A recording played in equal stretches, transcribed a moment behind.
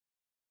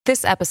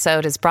This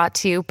episode is brought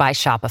to you by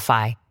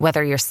Shopify.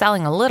 Whether you're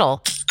selling a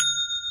little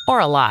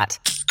or a lot,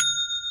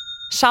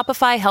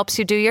 Shopify helps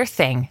you do your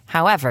thing,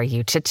 however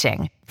you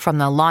cha-ching. From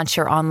the launch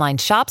your online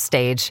shop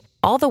stage,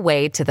 all the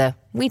way to the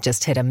we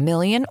just hit 1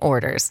 million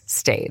orders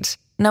stage.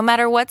 No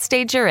matter what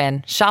stage you're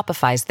in,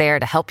 Shopify's there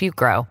to help you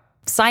grow.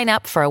 Sign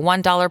up for a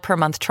 $1 per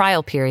month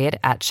trial period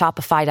at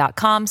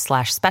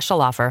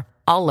shopify.com/special offer,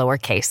 all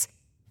lowercase.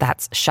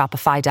 That's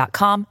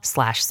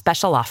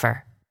shopify.com/special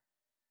offer.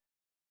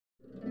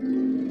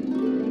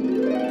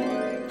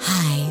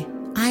 Hi,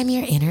 I'm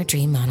your inner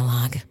dream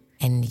monologue,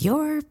 and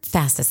you're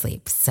fast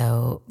asleep,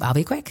 so I'll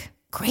be quick.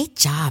 Great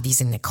job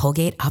using the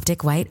Colgate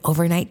Optic White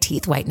Overnight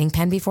Teeth Whitening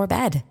Pen before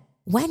bed.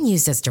 When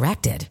used as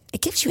directed,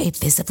 it gives you a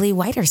visibly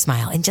whiter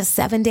smile in just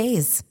 7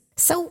 days.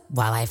 So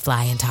while I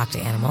fly and talk to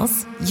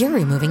animals, you're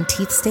removing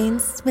teeth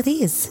stains with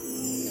ease.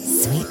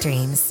 Sweet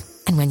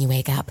dreams. And when you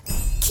wake up,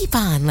 keep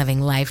on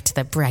living life to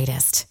the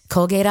brightest.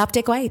 Colgate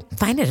Optic White.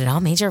 Find it at all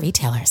major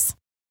retailers.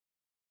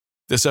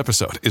 This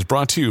episode is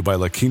brought to you by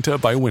La Quinta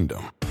by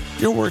Wyndham.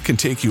 Your work can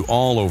take you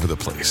all over the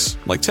place,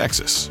 like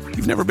Texas.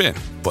 You've never been,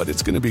 but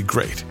it's going to be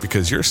great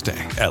because you're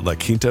staying at La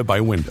Quinta by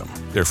Wyndham.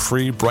 Their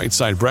free Bright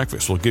Side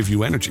breakfast will give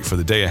you energy for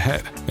the day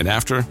ahead. And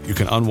after, you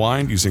can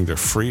unwind using their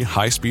free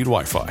high-speed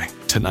Wi-Fi.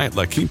 Tonight,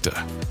 La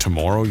Quinta.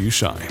 Tomorrow, you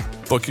shine.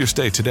 Book your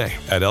stay today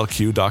at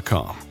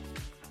lq.com.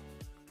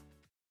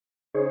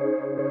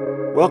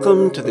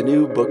 Welcome to the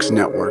New Books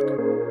Network.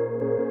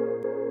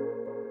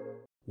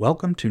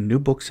 Welcome to New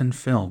Books in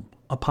Film,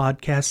 a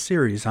podcast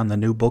series on the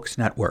New Books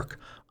Network.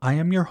 I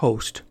am your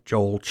host,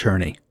 Joel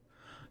Cherney.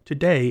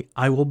 Today,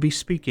 I will be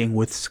speaking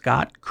with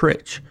Scott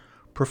Critch,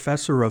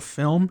 professor of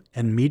film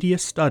and media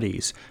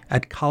studies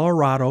at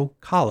Colorado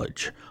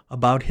College,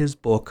 about his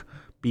book,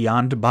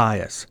 Beyond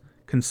Bias: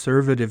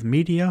 Conservative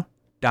Media,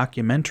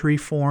 Documentary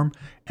Form,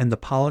 and the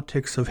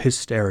Politics of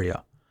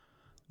Hysteria.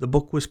 The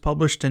book was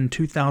published in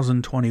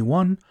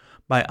 2021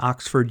 by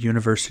Oxford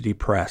University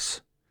Press.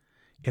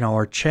 In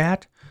our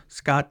chat,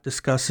 Scott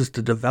discusses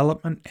the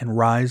development and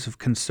rise of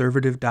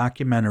conservative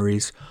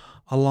documentaries,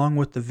 along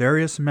with the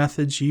various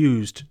methods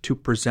used to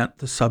present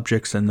the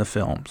subjects in the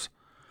films.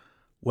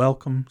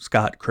 Welcome,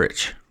 Scott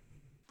Critch.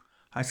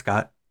 Hi,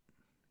 Scott.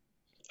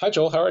 Hi,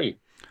 Joel. How are you?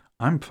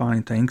 I'm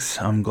fine,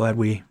 thanks. I'm glad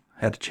we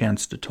had a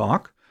chance to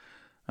talk.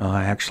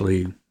 I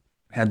actually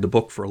had the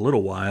book for a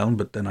little while,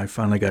 but then I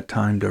finally got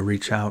time to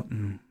reach out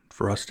and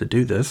for us to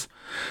do this.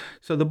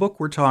 So the book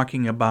we're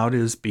talking about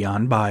is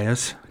Beyond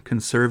Bias: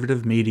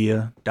 Conservative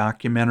Media,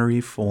 Documentary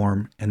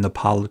Form, and the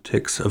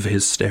Politics of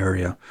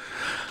Hysteria.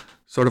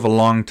 Sort of a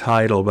long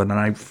title, but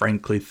I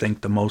frankly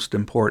think the most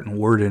important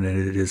word in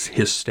it is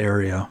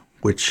hysteria,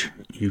 which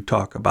you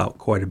talk about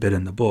quite a bit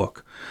in the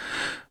book.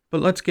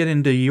 But let's get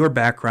into your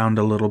background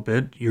a little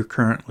bit. You're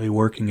currently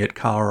working at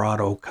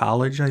Colorado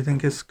College, I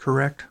think is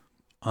correct,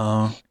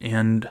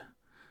 and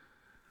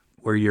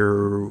where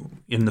you're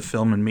in the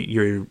film and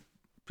media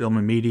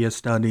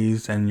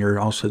studies, and you're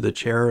also the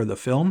chair of the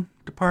film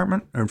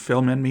department, or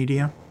film and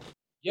media.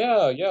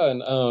 Yeah,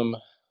 and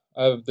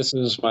this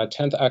is my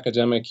 10th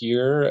academic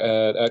year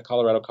at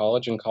Colorado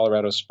College in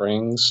Colorado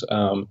Springs,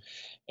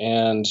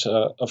 and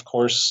of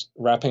course,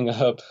 wrapping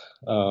up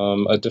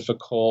a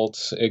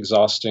difficult,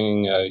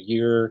 exhausting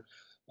year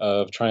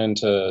of trying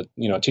to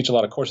teach a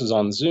lot of courses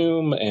on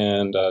Zoom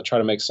and try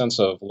to make sense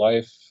of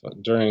life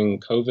during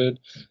COVID.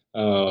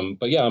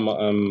 But yeah,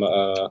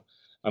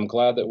 I'm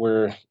glad that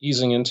we're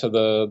easing into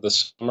the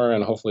summer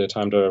and hopefully a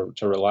time to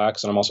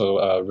relax. And I'm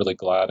also really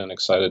glad and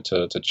excited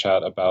to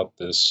chat about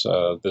this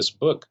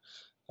book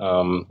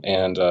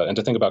and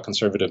to think about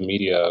conservative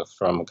media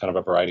from kind of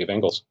a variety of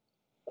angles.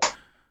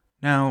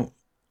 Now,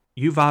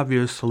 you've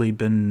obviously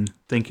been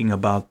thinking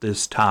about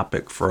this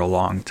topic for a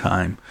long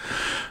time.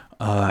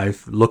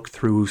 I've looked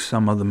through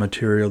some of the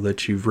material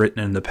that you've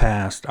written in the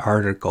past,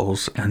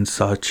 articles and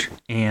such,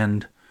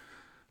 and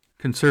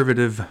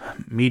conservative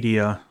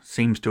media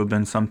seems to have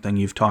been something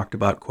you've talked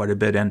about quite a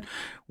bit. And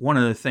one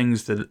of the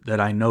things that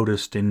I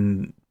noticed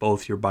in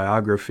both your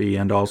biography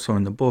and also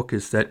in the book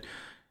is that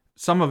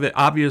some of it,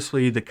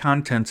 obviously the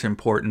content's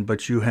important,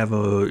 but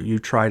you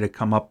try to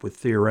come up with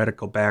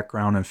theoretical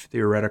background and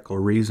theoretical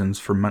reasons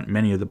for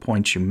many of the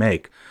points you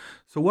make.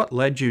 So what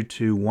led you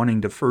to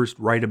wanting to first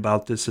write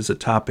about this as a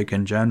topic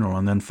in general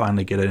and then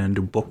finally get it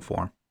into book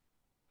form?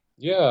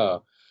 Yeah,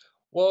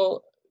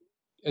 well,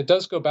 it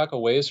does go back a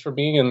ways for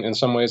me. In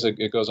some ways,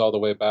 it goes all the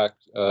way back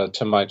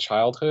to my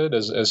childhood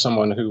as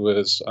someone who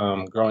was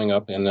growing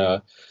up in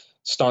a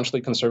staunchly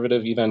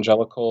conservative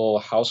evangelical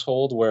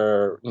household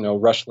where,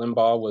 Rush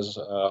Limbaugh was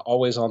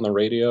always on the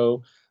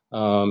radio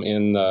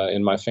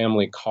in my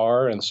family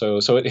car. And so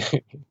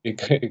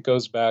it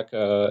goes back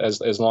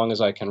as long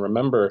as I can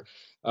remember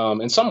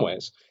in some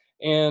ways.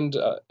 And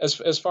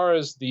as far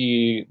as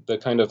the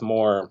kind of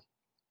more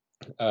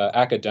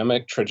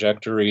academic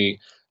trajectory,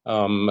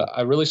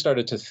 I really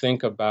started to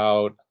think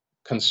about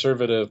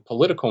conservative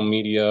political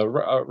media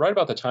right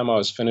about the time I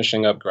was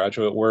finishing up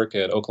graduate work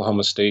at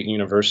Oklahoma State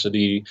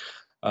University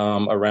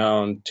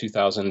around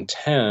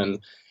 2010.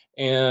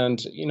 And,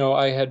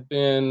 I had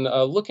been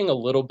looking a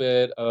little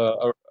bit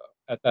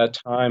at that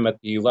time at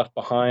the Left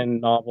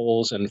Behind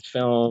novels and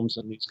films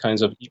and these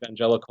kinds of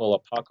evangelical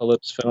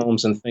apocalypse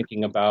films, and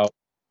thinking about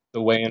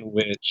the way in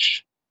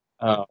which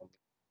um,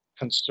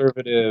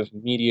 conservative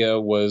media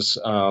was,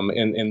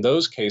 in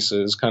those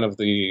cases, kind of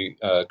the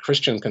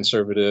Christian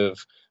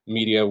conservative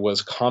media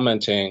was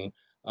commenting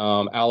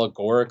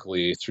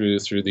allegorically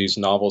through these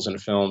novels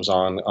and films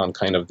on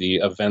kind of the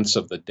events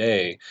of the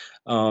day.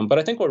 But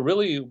I think what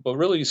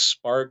really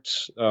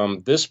sparked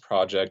this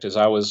project is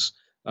I was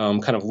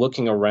kind of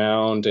looking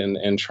around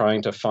and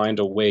trying to find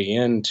a way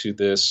into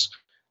this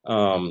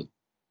um,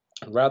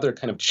 rather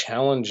kind of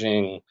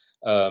challenging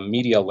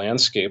media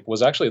landscape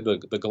was actually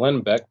the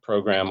Glenn Beck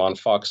program on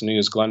Fox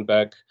News. Glenn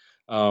Beck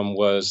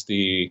was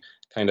the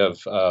kind of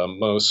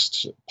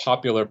most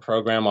popular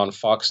program on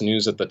Fox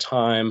News at the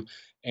time.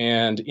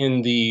 And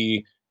in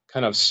the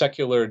kind of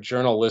secular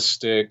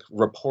journalistic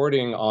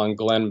reporting on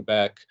Glenn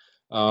Beck,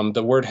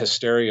 the word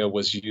hysteria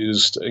was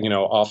used,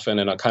 often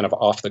in a kind of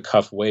off the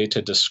cuff way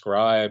to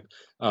describe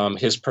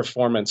his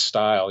performance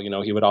style.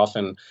 He would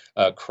often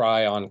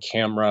cry on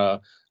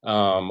camera,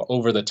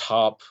 over the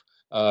top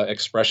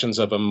expressions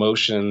of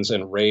emotions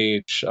and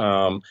rage,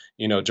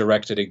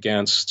 directed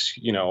against,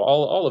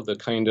 all of the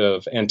kind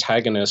of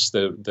antagonists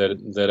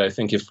that I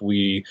think, if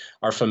we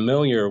are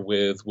familiar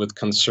with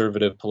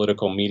conservative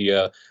political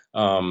media,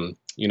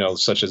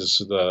 such as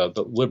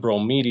the liberal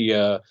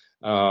media,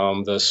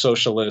 the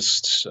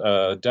socialist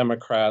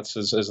Democrats,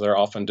 as they're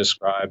often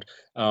described,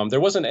 there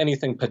wasn't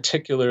anything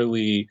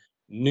particularly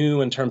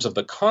new in terms of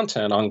the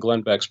content on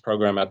Glenn Beck's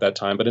program at that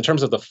time, but in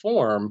terms of the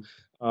form,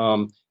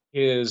 um,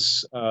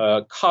 his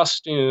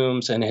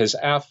costumes and his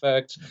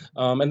affect.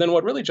 And then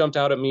what really jumped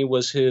out at me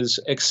was his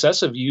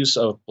excessive use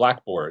of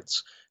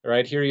blackboards.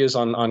 Right, here he is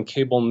on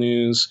cable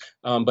news,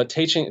 but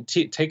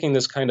taking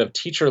this kind of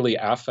teacherly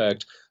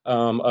affect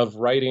of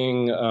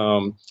writing,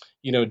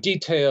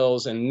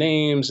 details and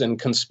names and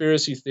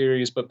conspiracy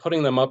theories, but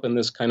putting them up in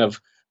this kind of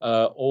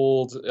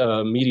old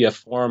media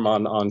form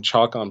on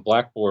chalk on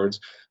blackboards.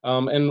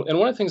 And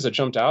one of the things that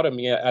jumped out at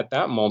me at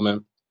that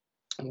moment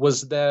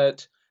was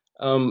that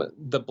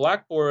the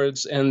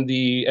blackboards and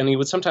he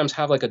would sometimes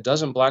have like a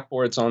dozen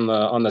blackboards on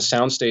the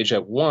soundstage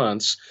at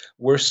once,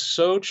 were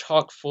so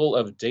chock full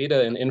of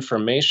data and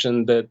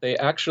information that they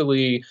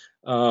actually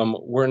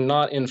were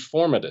not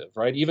informative,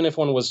 right? Even if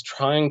one was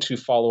trying to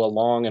follow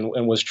along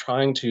and was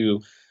trying to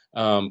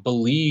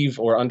believe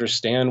or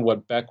understand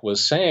what Beck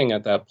was saying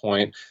at that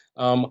point,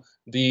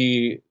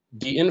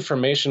 the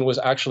information was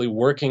actually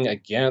working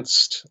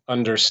against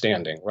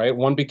understanding, right?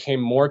 One became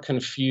more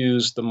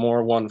confused the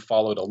more one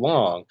followed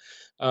along.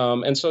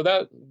 And so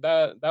that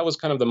was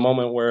kind of the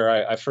moment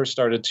where I first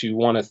started to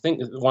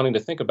wanting to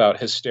think about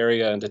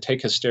hysteria and to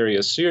take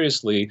hysteria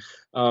seriously,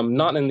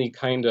 not in the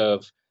kind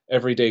of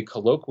everyday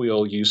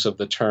colloquial use of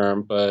the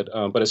term, but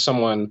as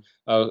someone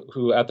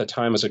who at the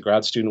time as a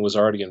grad student was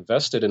already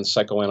invested in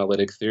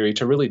psychoanalytic theory,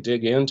 to really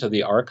dig into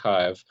the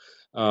archive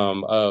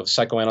of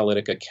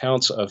psychoanalytic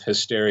accounts of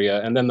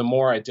hysteria. And then the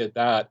more I did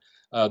that,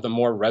 the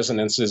more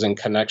resonances and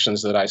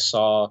connections that I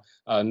saw,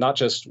 not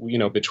just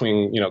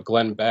between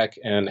Glenn Beck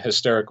and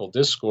hysterical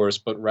discourse,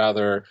 but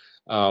rather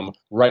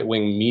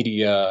right-wing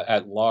media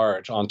at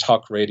large, on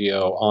talk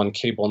radio, on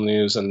cable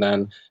news, and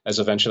then as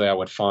eventually I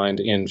would find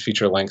in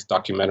feature-length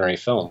documentary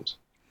films.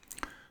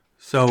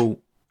 So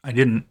I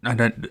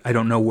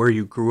don't know where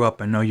you grew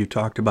up. I know you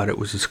talked about it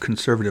was a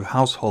conservative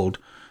household.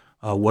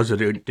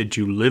 Did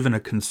you live in a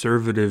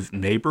conservative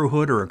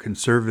neighborhood or a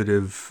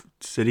conservative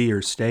city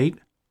or state?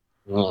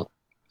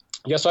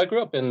 Yeah, so I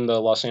grew up in the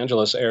Los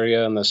Angeles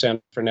area in the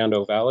San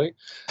Fernando Valley,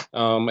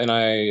 and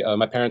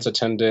my parents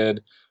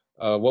attended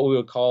what we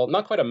would call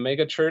not quite a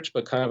mega church,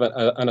 but kind of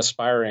an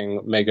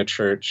aspiring mega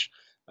church.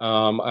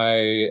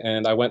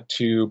 I went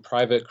to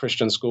private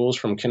Christian schools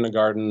from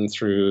kindergarten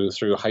through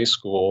high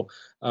school,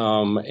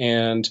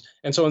 and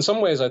so in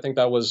some ways I think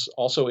that was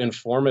also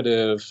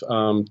informative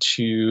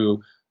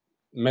to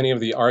many of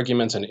the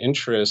arguments and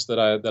interests that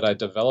I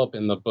develop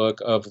in the book,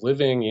 of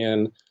living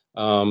in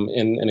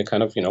a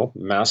kind of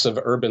massive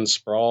urban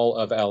sprawl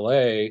of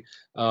LA,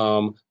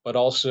 but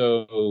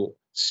also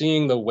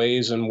seeing the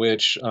ways in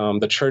which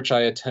the church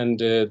I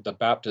attended, the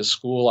Baptist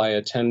school I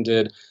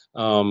attended,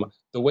 the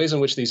ways in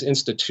which these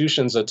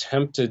institutions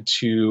attempted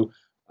to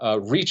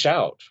reach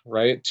out,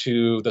 right,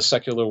 to the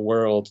secular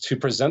world, to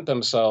present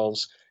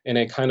themselves in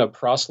a kind of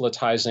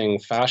proselytizing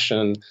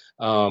fashion,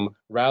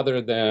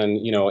 rather than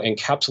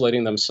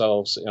encapsulating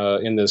themselves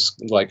in this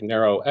like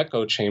narrow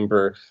echo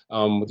chamber.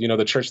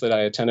 The church that I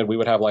attended, we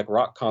would have like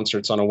rock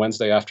concerts on a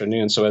Wednesday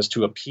afternoon, so as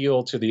to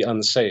appeal to the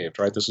unsaved.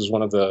 Right, this is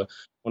one of the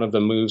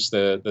moves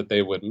that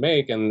they would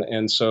make,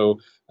 and so.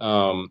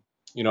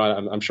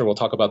 I'm sure we'll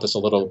talk about this a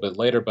little bit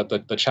later, but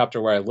the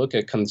chapter where I look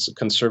at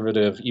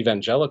conservative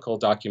evangelical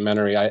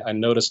documentary, I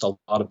noticed a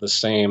lot of the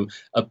same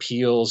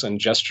appeals and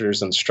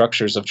gestures and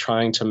structures of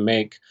trying to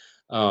make,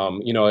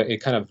 a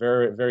kind of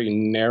very, very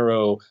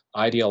narrow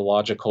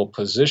ideological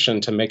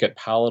position to make it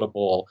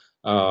palatable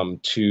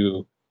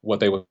to what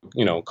they would,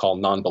 call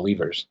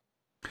non-believers.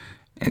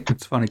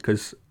 It's funny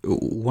because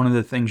one of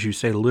the things you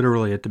say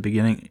literally at the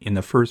beginning, in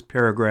the first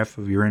paragraph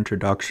of your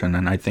introduction,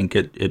 and I think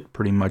it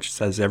pretty much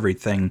says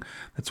everything.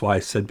 That's why I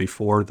said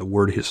before the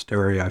word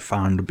hysteria I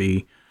found to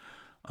be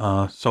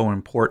so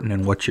important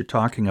in what you're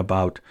talking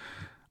about.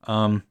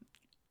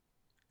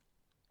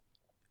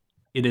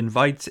 It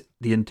invites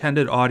the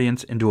intended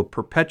audience into a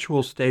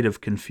perpetual state of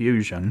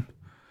confusion,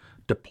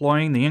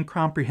 deploying the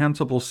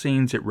incomprehensible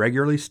scenes it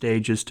regularly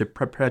stages to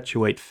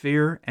perpetuate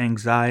fear,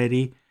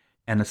 anxiety,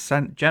 and a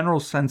general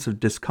sense of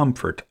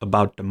discomfort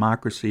about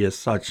democracy as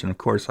such. And of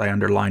course, I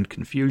underlined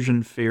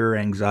confusion, fear,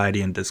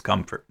 anxiety, and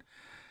discomfort.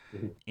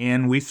 Mm-hmm.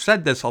 And we've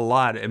said this a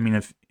lot. I mean,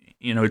 if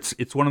you know,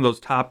 it's one of those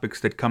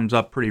topics that comes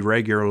up pretty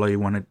regularly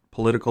when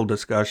political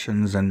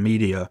discussions and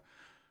media,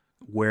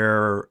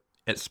 where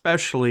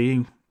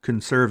especially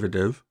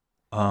conservative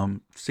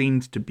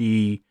seems to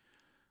be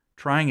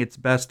trying its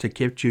best to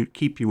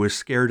keep you as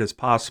scared as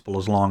possible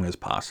as long as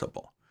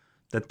possible.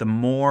 That the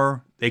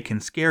more they can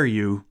scare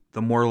you,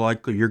 the more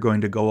likely you're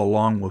going to go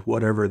along with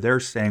whatever they're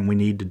saying we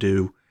need to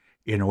do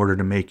in order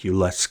to make you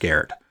less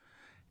scared.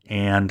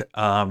 And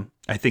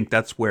I think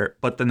that's where,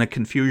 but then the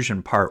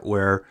confusion part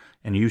where,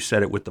 and you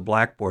said it with the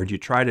blackboard, you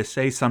try to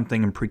say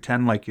something and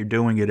pretend like you're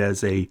doing it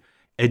as a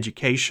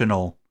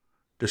educational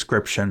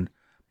description,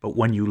 but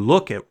when you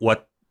look at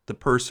what the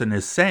person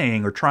is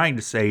saying or trying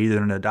to say,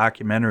 either in a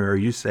documentary or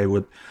you say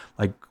with,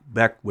 like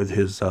Beck with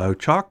his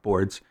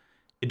chalkboards,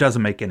 it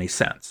doesn't make any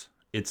sense.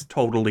 It's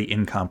totally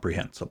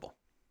incomprehensible.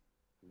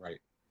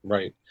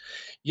 Right.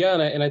 Yeah,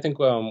 and I think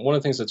one of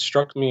the things that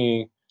struck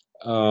me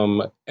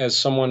as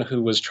someone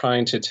who was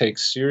trying to take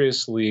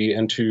seriously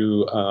and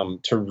to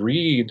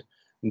read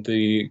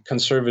the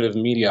conservative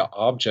media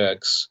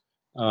objects,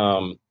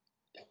 how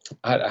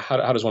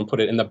does one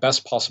put it, in the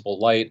best possible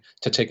light,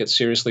 to take it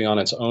seriously on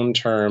its own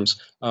terms.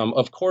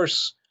 Of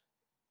course,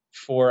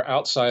 for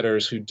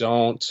outsiders who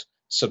don't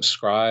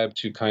subscribe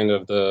to kind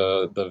of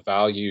the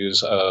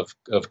values of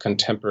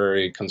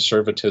contemporary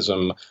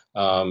conservatism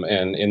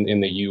and in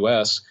the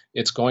U.S.,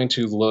 it's going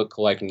to look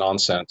like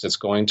nonsense. It's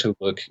going to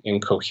look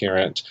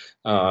incoherent.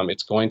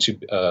 It's going to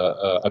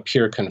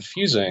appear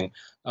confusing.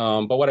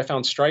 But what I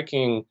found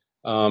striking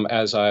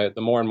the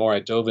more and more I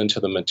dove into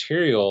the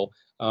material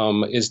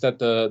is that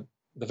the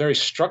very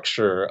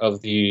structure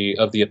of the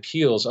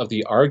appeals, of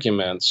the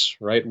arguments,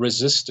 right,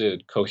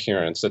 resisted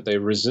coherence, that they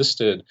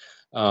resisted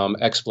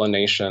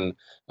explanation,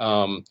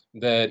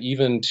 that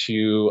even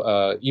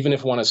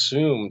if one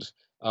assumed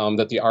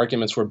that the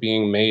arguments were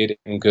being made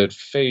in good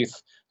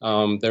faith,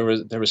 there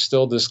was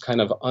still this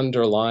kind of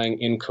underlying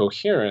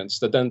incoherence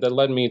that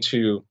led me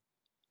to,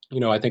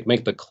 I think,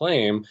 make the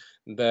claim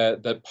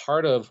that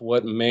part of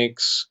what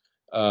makes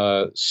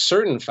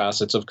certain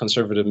facets of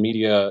conservative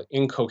media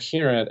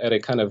incoherent at a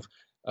kind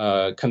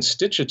of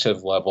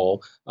constitutive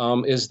level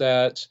is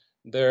that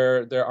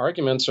their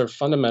arguments are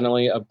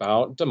fundamentally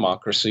about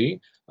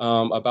democracy,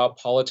 about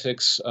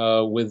politics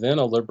within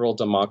a liberal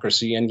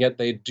democracy, and yet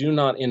they do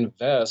not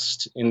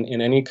invest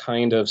in any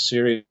kind of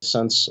serious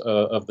sense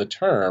of the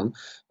term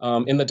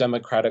in the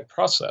democratic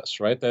process,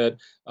 right? That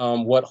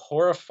what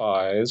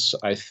horrifies,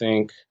 I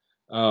think,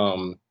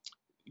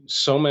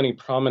 so many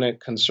prominent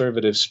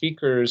conservative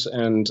speakers,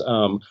 and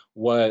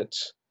what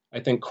I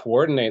think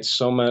coordinates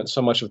so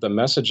much of the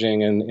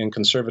messaging in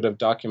conservative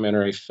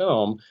documentary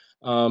film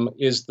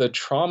is the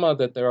trauma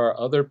that there are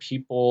other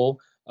people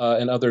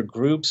and other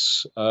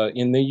groups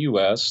in the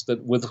U.S.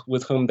 that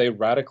with whom they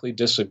radically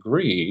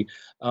disagree,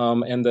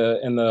 and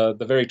the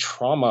very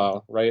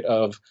trauma, right,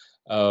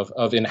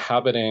 of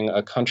inhabiting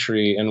a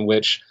country in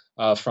which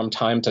from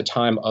time to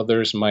time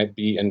others might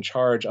be in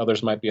charge,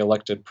 others might be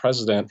elected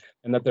president,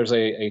 and that there's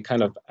a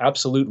kind of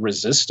absolute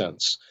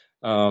resistance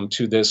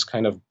to this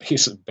kind of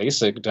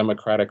basic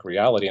democratic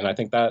reality. And I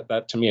think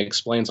that to me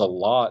explains a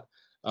lot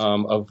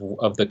of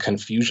the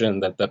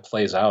confusion that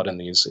plays out in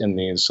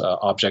these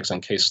objects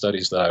and case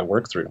studies that I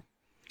work through.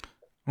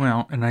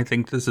 Well, and I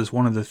think this is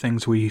one of the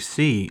things we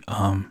see,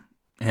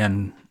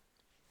 and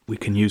we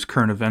can use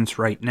current events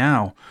right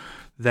now,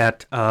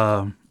 that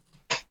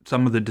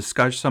some of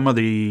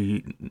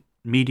the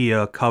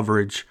media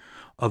coverage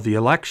of the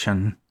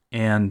election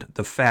and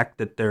the fact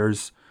that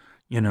there's,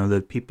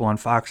 the people on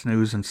Fox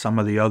News and some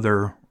of the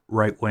other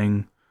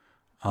right-wing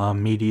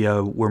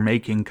media were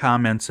making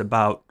comments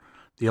about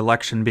the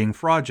election being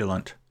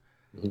fraudulent.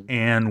 Mm-hmm.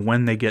 And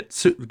when they got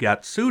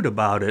sued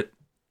about it,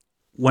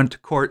 went to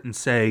court and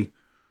say,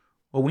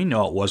 well, we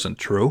know it wasn't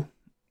true.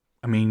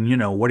 I mean,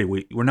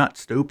 we're not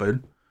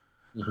stupid.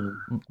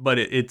 Mm-hmm. But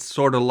it's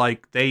sort of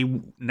like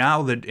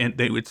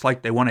it's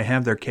like they want to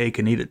have their cake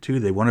and eat it too.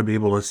 They want to be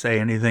able to say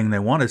anything they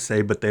want to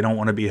say, but they don't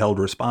want to be held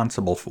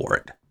responsible for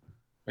it.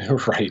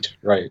 Right.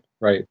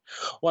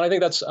 Well, I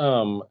think that's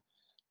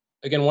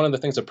again, one of the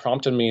things that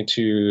prompted me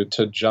to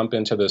jump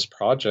into this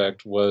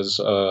project was,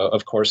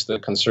 of course, the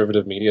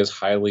conservative media is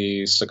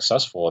highly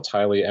successful. It's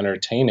highly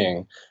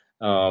entertaining.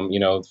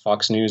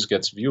 Fox News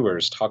gets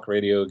viewers, talk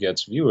radio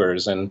gets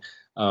viewers, and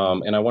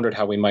I wondered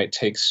how we might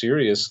take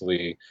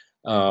seriously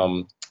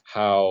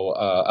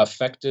how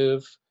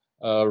effective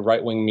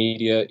right-wing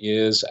media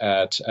is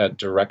at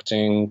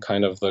directing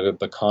kind of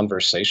the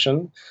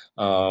conversation,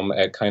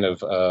 at kind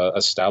of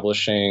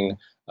establishing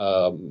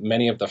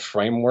many of the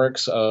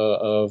frameworks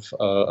of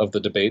the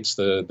debates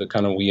the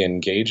kind of we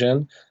engage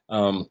in.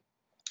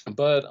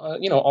 But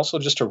also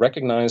just to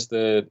recognize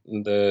that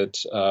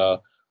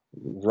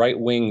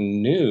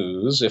right-wing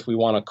news, if we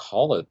want to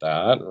call it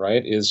that,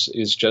 right,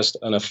 is just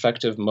an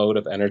effective mode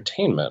of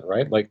entertainment,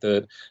 right? Like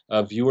the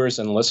viewers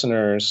and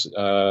listeners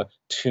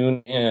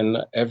tune in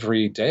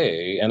every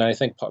day, and I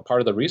think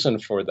part of the reason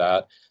for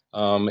that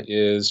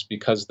is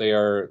because they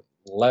are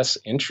less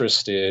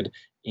interested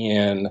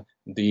in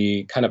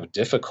the kind of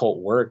difficult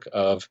work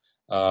of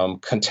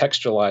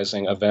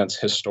contextualizing events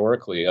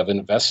historically, of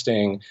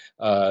investing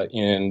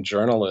in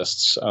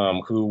journalists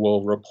who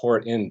will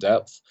report in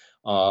depth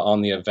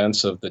on the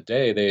events of the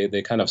day.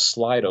 They kind of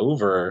slide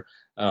over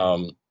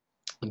the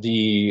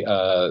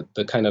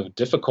kind of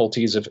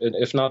difficulties,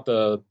 if not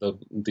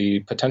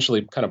the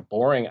potentially kind of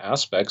boring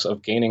aspects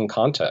of gaining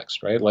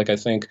context, right? Like I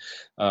think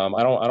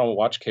I don't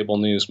watch cable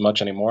news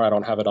much anymore. I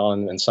don't have it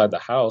on inside the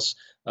house,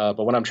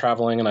 but when I'm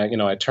traveling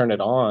and I turn it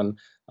on.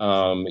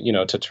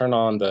 To turn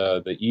on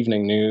the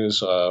evening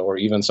news or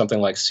even something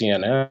like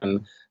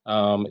CNN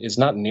is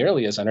not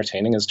nearly as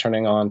entertaining as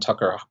turning on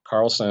Tucker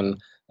Carlson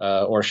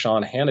or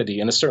Sean Hannity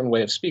in a certain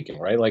way of speaking,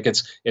 right? Like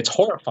it's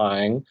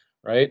horrifying,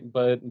 right?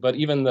 But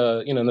even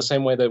in the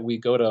same way that we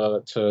go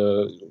to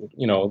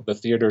the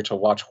theater to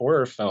watch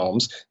horror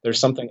films, there's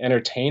something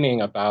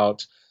entertaining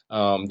about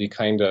the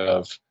kind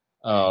of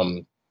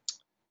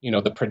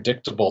the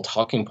predictable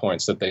talking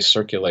points that they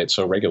circulate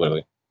so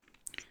regularly.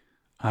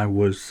 I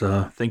was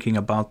thinking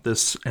about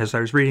this as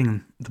I was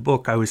reading the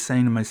book. I was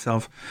saying to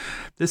myself,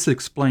 this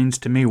explains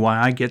to me why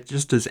I get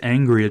just as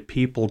angry at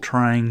people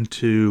trying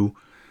to,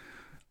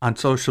 on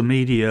social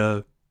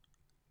media,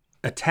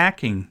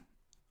 attacking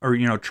or,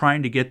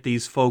 trying to get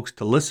these folks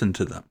to listen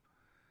to them.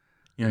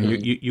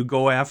 You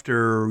go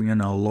after,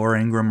 Laura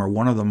Ingraham or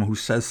one of them who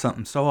says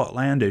something so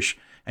outlandish,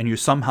 and you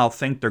somehow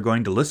think they're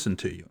going to listen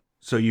to you.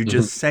 So you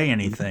just say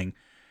anything,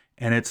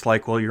 and it's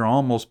like, well, you're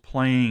almost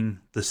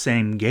playing the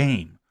same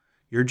game.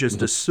 You're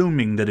just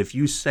assuming that if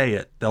you say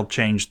it, they'll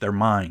change their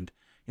mind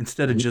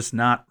instead of just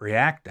not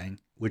reacting,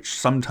 which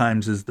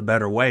sometimes is the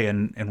better way.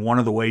 And one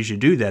of the ways you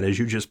do that, as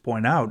you just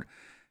point out,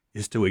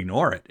 is to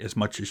ignore it as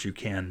much as you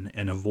can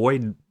and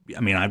avoid.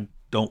 I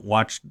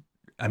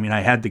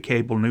had the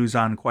cable news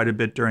on quite a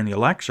bit during the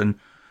election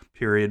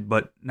period,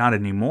 but not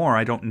anymore.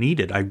 I don't need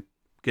it. I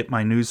get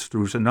my news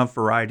through enough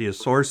variety of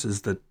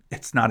sources that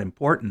it's not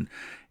important.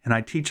 And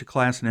I teach a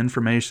class in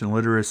information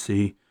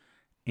literacy.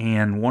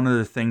 And one of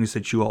the things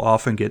that you will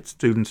often get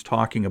students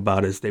talking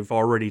about is they've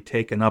already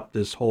taken up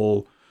this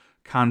whole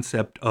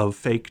concept of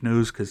fake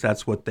news because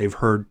that's what they've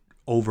heard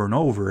over and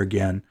over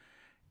again.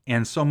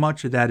 And so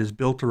much of that is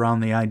built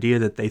around the idea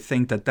that they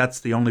think that that's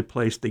the only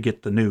place they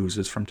get the news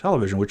is from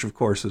television, which of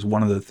course is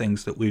one of the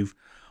things that we've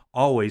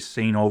always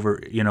seen over,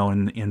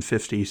 in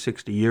 50,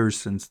 60 years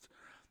since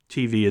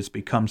TV has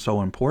become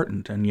so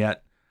important. And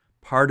yet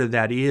part of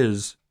that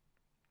is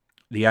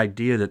the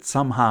idea that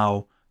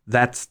somehow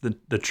that's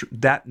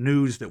that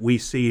news that we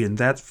see in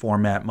that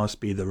format must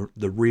be the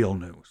real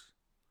news.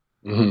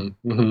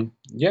 Mm-hmm, mm-hmm.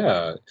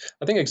 Yeah,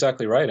 I think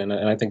exactly right, and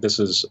I think this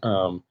is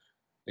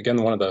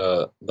again one of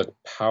the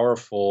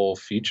powerful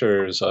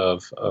features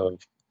of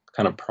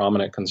kind of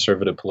prominent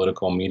conservative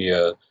political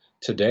media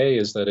today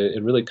is that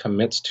it really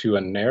commits to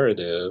a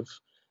narrative.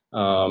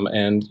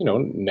 And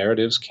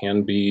narratives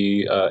can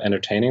be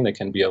entertaining, they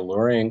can be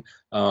alluring.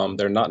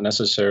 They're not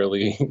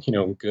necessarily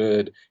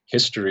good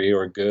history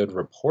or good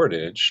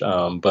reportage,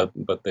 but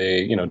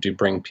they do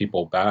bring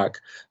people back,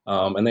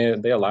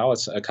 and they allow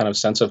us a kind of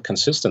sense of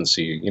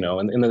consistency. In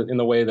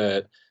the way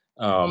that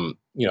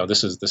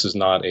this is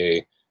not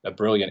a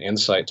brilliant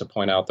insight to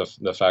point out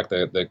the fact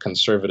that the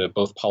conservative,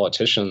 both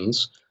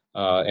politicians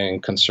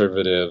and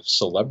conservative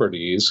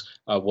celebrities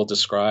will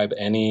describe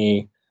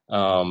any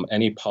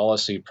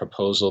policy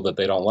proposal that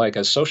they don't like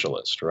as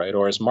socialist, right,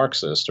 or as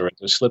Marxist, or as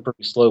a slippery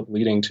slope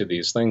leading to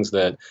these things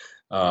that,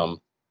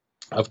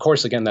 of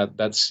course, again,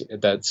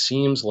 that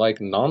seems like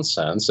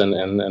nonsense,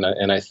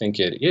 and I think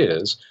it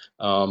is,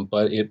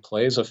 but it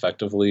plays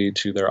effectively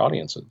to their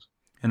audiences.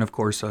 And of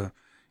course,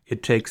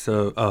 it takes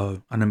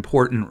an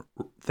important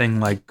thing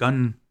like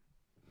gun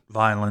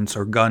violence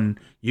or gun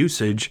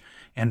usage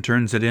and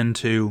turns it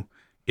into,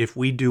 if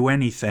we do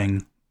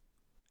anything.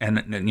 And,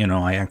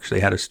 I actually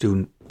had a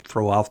student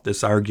throw out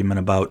this argument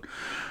about,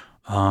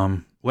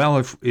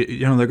 if,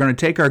 they're going to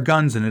take our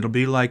guns and it'll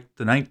be like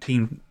the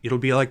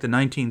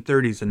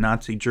 1930s in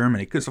Nazi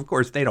Germany. Because, of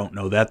course, they don't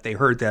know that. They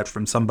heard that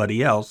from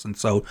somebody else. And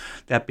so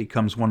that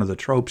becomes one of the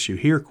tropes you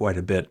hear quite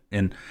a bit.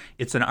 And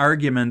it's an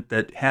argument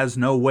that has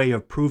no way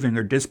of proving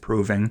or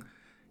disproving.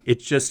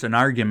 It's just an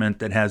argument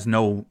that has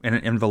no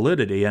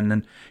invalidity.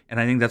 And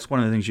I think that's one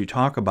of the things you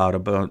talk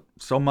about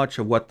so much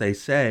of what they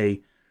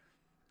say.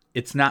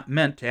 It's not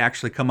meant to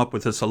actually come up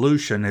with a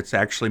solution. It's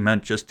actually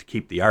meant just to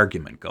keep the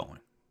argument going.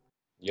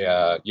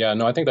 Yeah,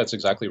 no, I think that's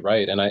exactly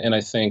right. And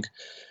I think,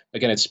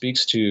 again, it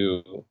speaks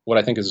to what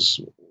I think is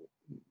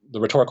the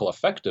rhetorical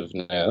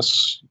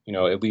effectiveness,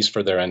 at least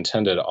for their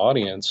intended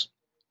audience,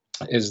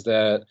 is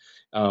that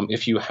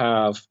if you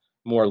have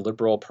more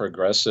liberal,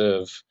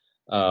 progressive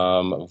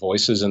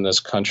voices in this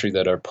country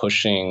that are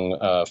pushing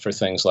for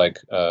things like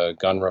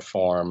gun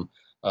reform,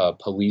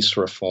 police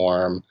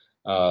reform,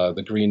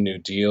 the Green New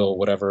Deal,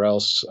 whatever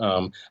else,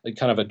 like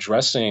kind of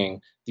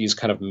addressing these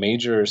kind of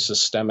major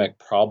systemic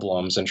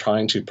problems and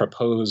trying to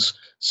propose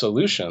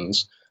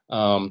solutions,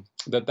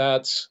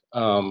 that's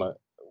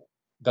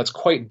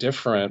quite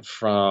different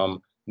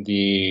from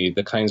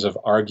the kinds of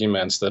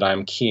arguments that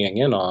I'm keying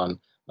in on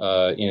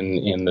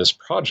in this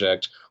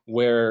project,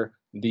 where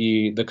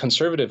the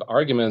conservative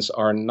arguments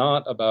are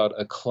not about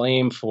a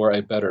claim for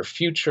a better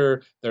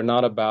future. They're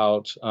not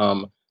about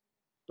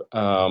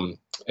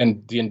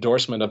and the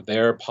endorsement of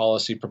their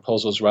policy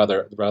proposals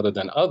rather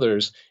than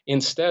others.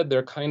 Instead,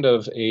 they're kind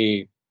of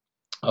a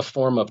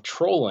form of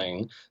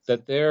trolling,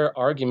 that their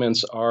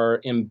arguments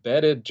are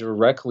embedded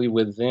directly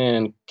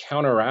within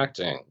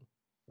counteracting,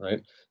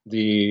 right,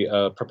 the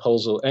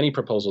any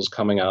proposals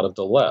coming out of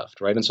the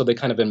left, right, and so they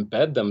kind of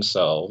embed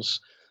themselves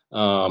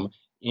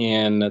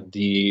in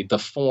the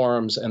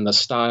forms and the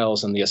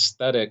styles and the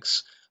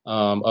aesthetics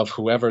of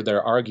whoever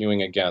they're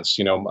arguing against.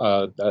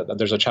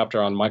 There's a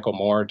chapter on Michael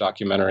Moore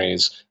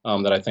documentaries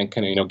that I think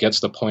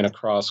gets the point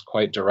across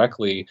quite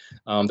directly,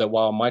 that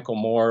while Michael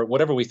Moore,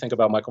 whatever we think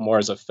about Michael Moore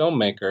as a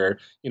filmmaker,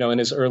 in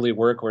his early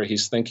work where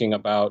he's thinking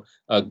about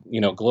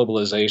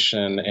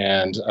globalization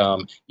and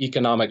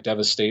economic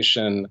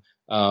devastation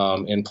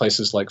in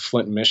places like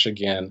Flint,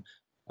 Michigan,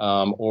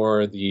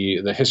 or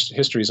the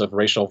histories of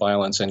racial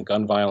violence and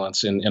gun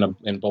violence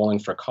in Bowling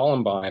for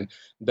Columbine,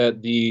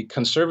 that the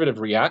conservative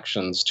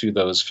reactions to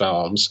those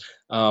films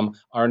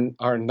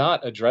are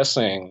not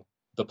addressing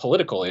the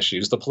political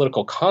issues, the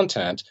political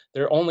content.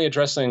 They're only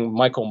addressing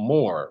Michael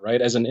Moore,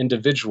 right, as an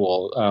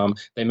individual.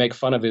 They make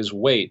fun of his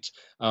weight.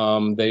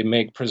 They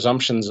make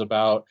presumptions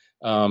about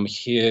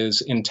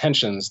his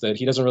intentions, that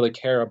he doesn't really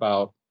care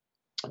about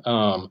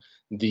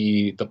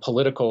the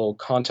political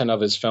content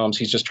of his films.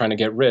 He's just trying to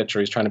get rich, or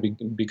he's trying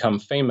to become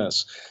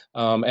famous,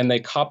 and they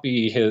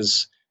copy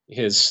his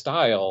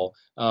style,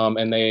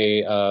 and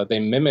they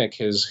mimic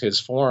his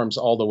forms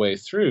all the way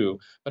through.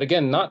 But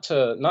again, not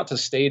to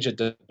stage a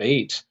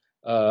debate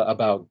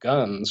about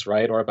guns,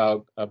 right, or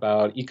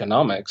about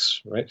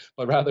economics, right,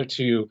 but rather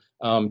to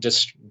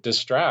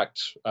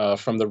distract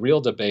from the real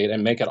debate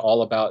and make it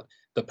all about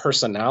the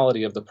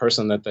personality of the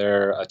person that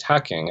they're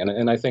attacking.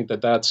 And I think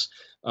that's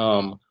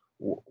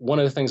one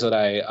of the things that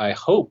I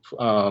hope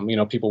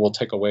people will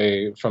take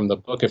away from the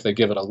book if they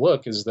give it a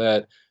look, is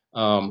that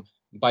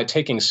by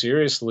taking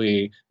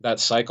seriously that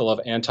cycle of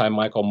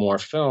anti-Michael Moore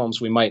films,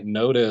 we might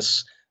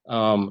notice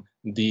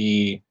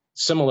the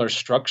similar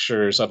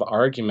structures of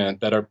argument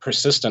that are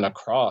persistent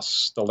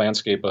across the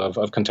landscape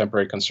of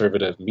contemporary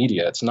conservative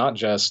media. It's not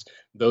just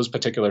those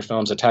particular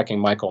films attacking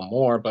Michael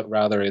Moore, but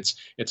rather it's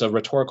a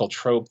rhetorical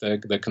trope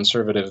that the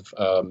conservative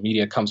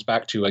media comes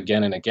back to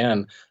again and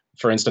again.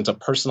 For instance, of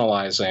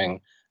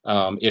personalizing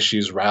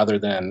issues rather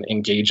than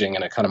engaging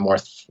in a kind of more,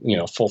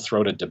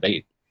 full-throated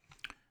debate.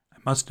 I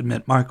must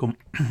admit, Michael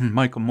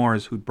Moore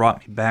is who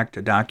brought me back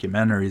to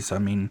documentaries. I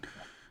mean,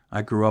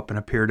 I grew up in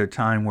a period of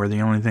time where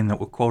the only thing that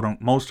would quote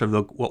most of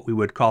what we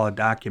would call a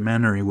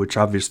documentary, which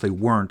obviously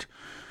weren't.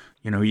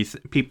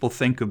 People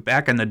think of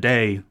back in the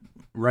day,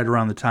 right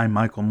around the time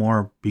Michael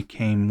Moore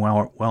became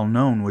well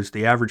known, was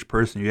the average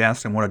person, you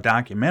asked them what a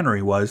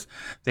documentary was,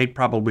 they'd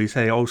probably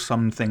say, oh,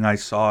 something I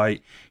saw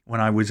when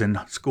I was in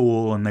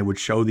school, and they would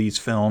show these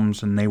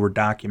films, and they were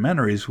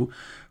documentaries,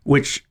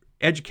 which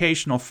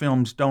educational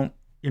films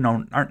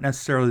aren't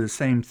necessarily the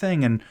same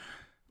thing. And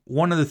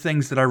one of the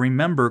things that I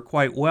remember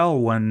quite well,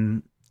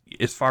 when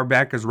as far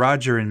back as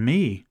Roger and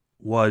Me,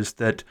 was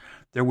that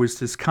there was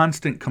this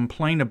constant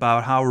complaint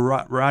about how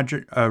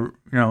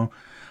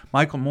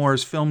Michael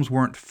Moore's films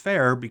weren't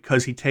fair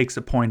because he takes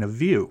a point of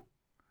view.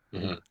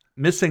 Mm-hmm.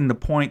 Missing the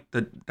point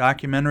that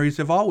documentaries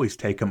have always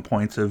taken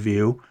points of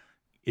view.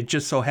 It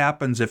just so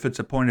happens if it's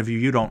a point of view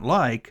you don't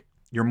like,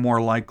 you're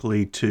more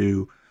likely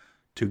to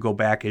go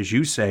back, as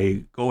you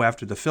say, go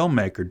after the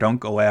filmmaker. Don't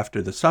go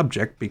after the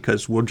subject,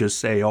 because we'll just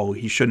say, oh,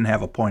 he shouldn't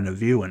have a point of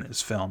view in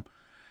his film.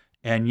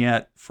 And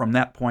yet, from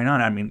that point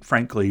on, I mean,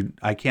 frankly,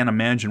 I can't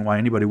imagine why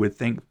anybody would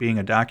think being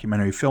a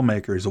documentary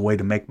filmmaker is a way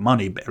to make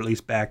money, at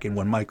least back in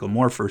when Michael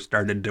Moore first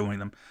started doing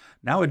them.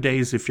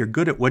 Nowadays, if you're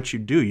good at what you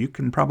do, you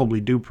can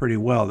probably do pretty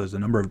well. There's a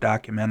number of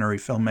documentary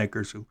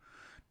filmmakers who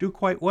do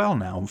quite well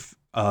now,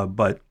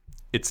 but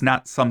it's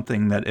not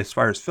something that, as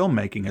far as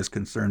filmmaking is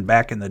concerned,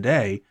 back in the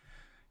day,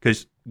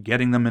 because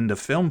getting them into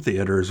film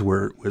theaters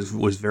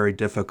was very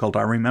difficult.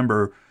 I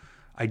remember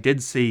I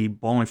did see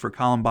Bowling for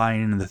Columbine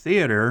in the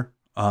theater,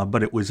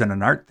 but it was in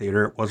an art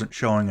theater. It wasn't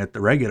showing at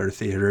the regular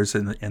theaters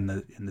in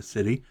the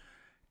city,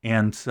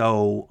 and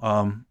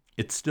so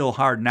it's still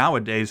hard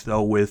nowadays.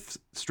 Though with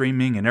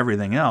streaming and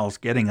everything else,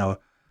 getting a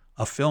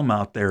film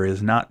out there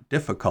is not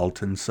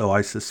difficult, and so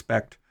I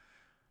suspect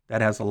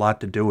that has a lot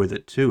to do with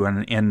it too.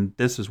 And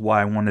this is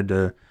why I wanted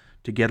to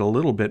to get a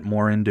little bit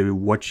more into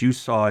what you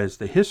saw as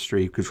the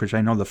history, which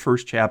I know the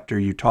first chapter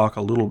you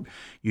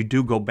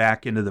do go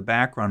back into the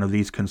background of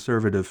these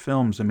conservative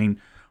films. I mean,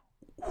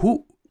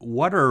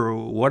 what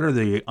are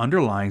the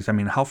underlyings? I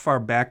mean, how far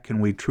back can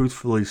we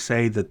truthfully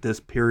say that this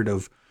period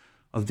of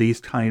these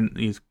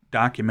conservative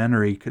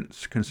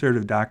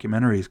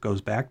documentaries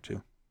goes back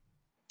to?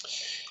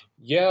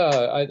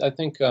 Yeah, I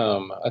think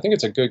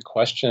it's a good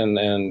question,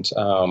 and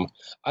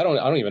I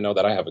don't even know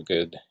that I have a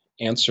good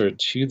answer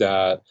to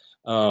that.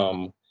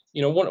 One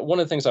of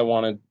the things I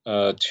wanted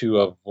to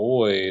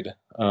avoid,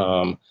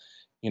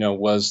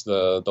 was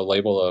the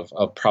label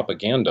of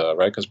propaganda,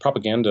 right? Because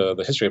propaganda,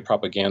 the history of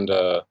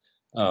propaganda,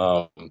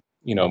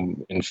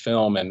 in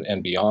film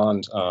and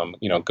beyond,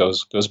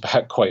 goes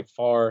back quite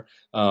far.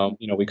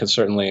 We could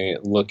certainly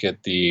look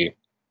at the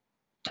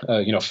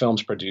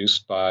films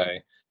produced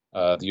by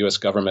the U.S.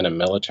 government and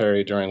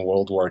military during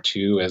World War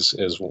II as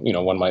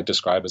one might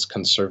describe as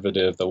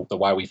conservative. The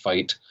Why We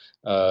Fight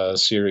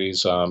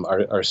series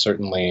are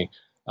certainly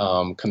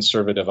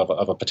conservative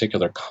of a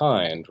particular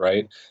kind,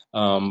 right?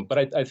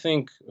 But I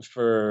think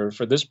for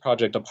this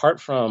project,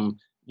 apart from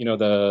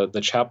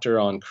the chapter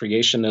on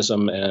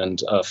creationism and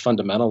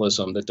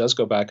fundamentalism, that does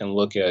go back and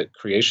look at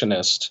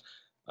creationist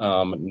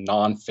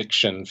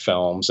nonfiction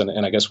films,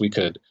 and I guess we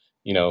could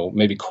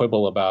maybe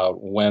quibble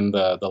about when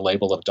the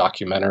label of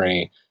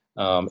documentary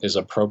is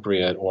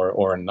appropriate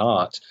or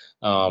not.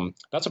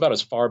 That's about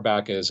as far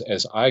back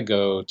as I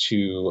go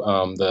to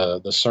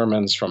the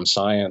sermons from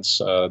science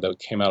that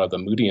came out of the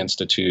Moody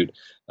Institute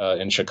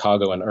in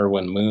Chicago, and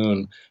Erwin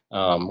Moon,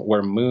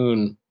 where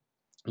Moon,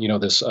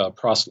 this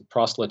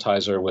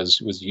proselytizer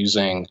was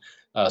using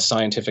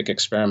scientific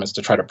experiments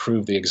to try to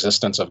prove the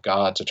existence of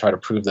God, to try to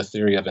prove the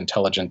theory of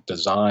intelligent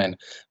design.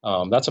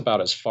 That's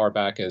about as far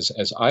back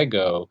as I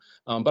go.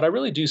 But I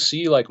really do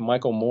see like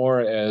Michael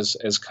Moore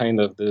as kind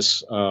of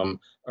this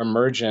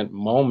emergent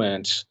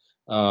moment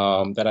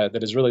that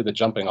is really the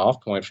jumping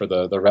off point for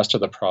the rest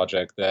of the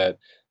project, that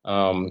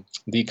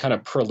the kind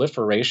of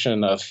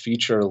proliferation of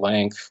feature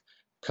length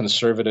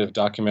conservative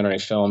documentary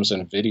films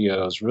and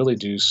videos really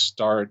do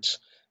start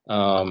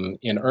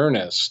in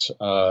earnest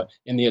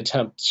in the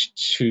attempt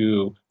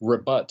to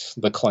rebut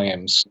the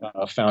claims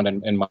found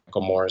in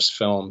Michael Moore's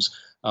films.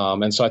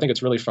 And so I think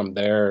it's really from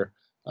there,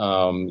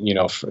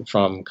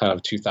 from kind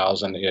of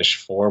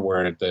 2000-ish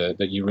forward,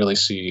 that you really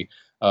see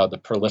the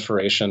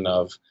proliferation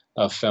of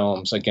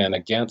films, again,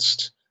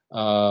 against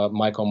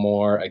Michael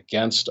Moore,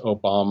 against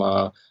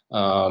Obama.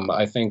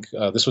 I think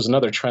this was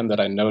another trend that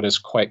I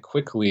noticed quite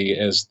quickly,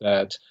 is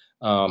that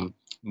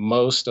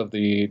most of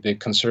the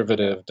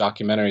conservative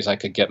documentaries I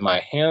could get my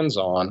hands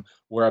on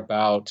were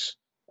about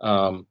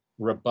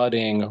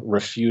rebutting,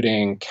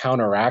 refuting,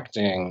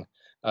 counteracting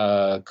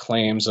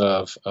claims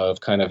of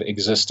kind of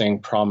existing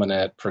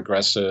prominent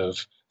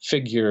progressive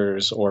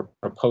figures or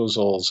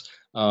proposals.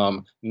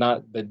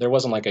 Not that there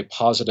wasn't like a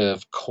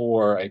positive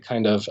core, a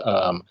kind of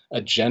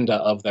agenda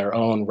of their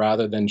own,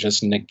 rather than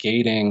just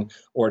negating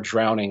or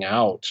drowning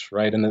out,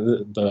 right, and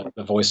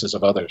the voices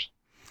of others.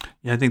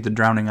 Yeah, I think the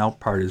drowning out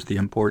part is the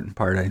important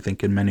part. I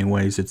think in many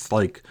ways it's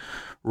like,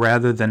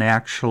 rather than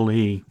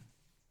actually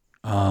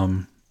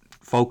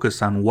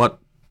focus on what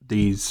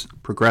these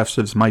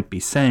progressives might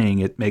be saying,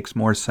 it makes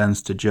more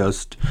sense to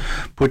just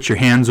put your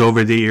hands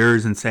over the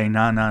ears and say,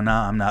 nah,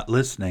 I'm not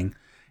listening,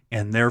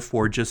 and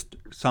therefore just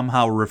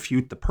somehow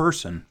refute the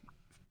person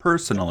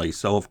personally.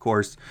 So, of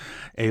course,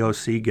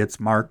 AOC gets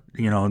marked,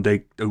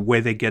 the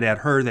way they get at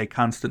her, they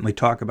constantly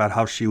talk about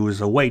how she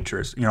was a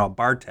waitress, a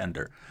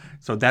bartender.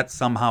 So that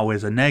somehow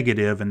is a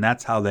negative, and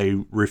that's how they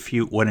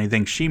refute what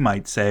anything she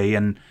might say.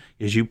 And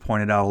as you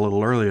pointed out a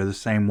little earlier, the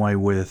same way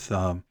with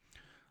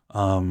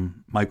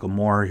Michael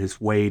Moore,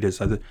 his Wade, his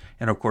other,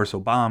 and of course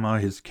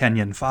Obama, his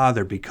Kenyan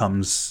father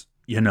becomes,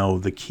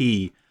 the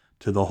key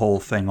to the whole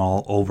thing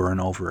all over and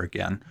over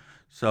again.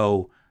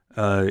 So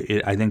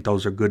I think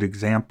those are good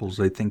examples.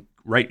 I think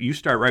you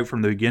start right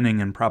from the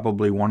beginning, and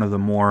probably one of the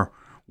more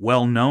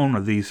well-known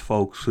of these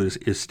folks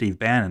is Steve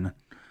Bannon,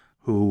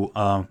 who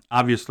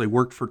obviously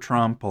worked for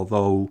Trump,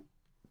 although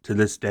to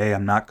this day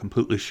I'm not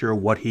completely sure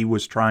what he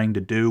was trying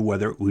to do,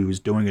 whether he was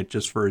doing it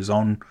just for his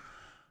own,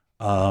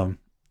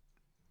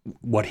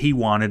 what he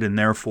wanted, and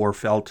therefore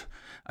felt,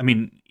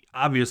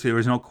 obviously there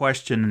was no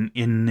question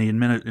in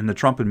the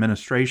Trump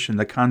administration,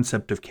 the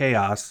concept of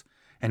chaos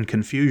and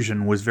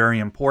confusion was very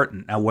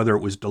important. Now, whether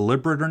it was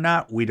deliberate or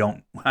not,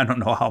 I don't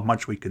know how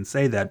much we can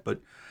say that, but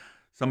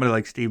somebody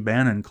like Steve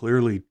Bannon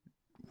clearly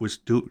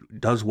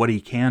does what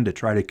he can to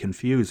try to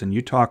confuse. And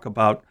you talk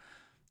about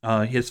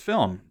his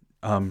film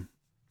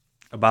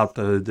about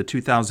the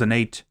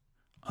 2008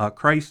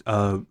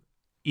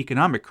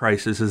 economic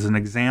crisis as an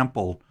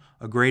example,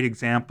 a great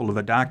example of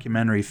a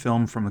documentary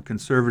film from a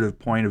conservative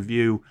point of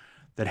view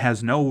that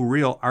has no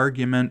real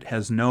argument,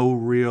 has no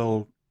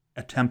real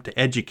attempt to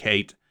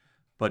educate,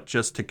 but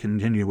just to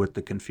continue with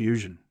the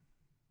confusion.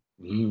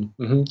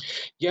 Mm-hmm.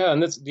 Yeah,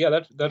 and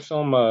that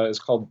film is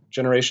called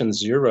Generation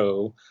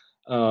Zero.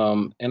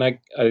 And I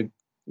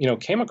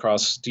came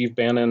across Steve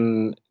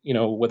Bannon,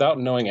 without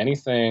knowing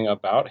anything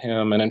about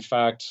him. And in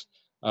fact,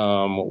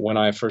 when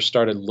I first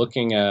started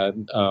looking at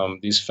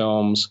these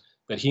films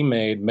that he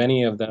made,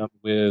 many of them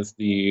with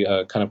the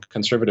kind of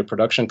conservative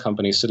production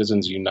company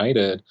Citizens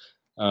United,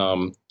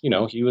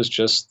 he was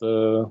just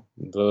the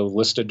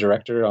listed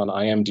director on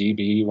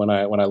IMDb when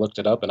I looked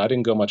it up, and I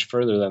didn't go much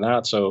further than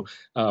that. So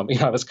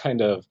I was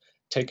kind of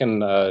taken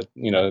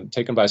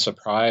by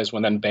surprise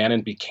when then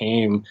Bannon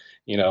became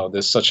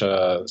this such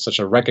a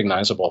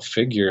recognizable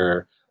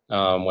figure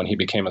when he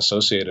became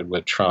associated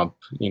with Trump.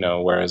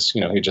 Whereas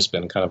he'd just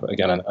been kind of,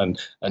 again,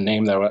 a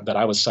name that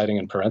I was citing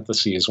in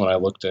parentheses when I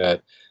looked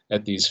at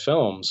these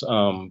films.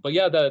 But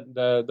yeah,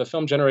 the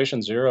film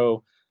Generation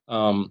Zero,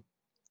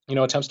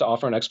 attempts to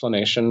offer an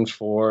explanation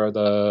for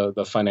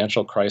the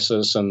financial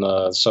crisis and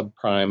the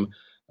subprime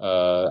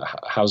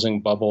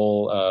housing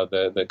bubble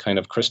that kind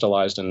of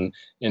crystallized in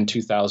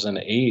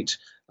 2008.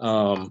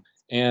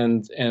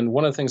 And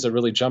one of the things that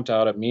really jumped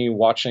out at me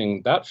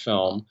watching that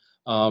film,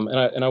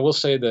 and I will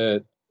say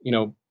that,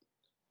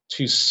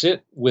 to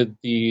sit with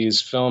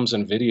these films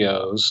and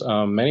videos,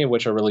 many of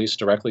which are released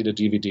directly to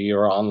DVD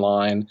or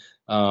online.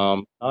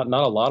 Not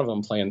a lot of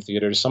them play in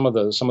theaters. Some of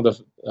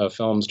the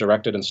films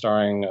directed and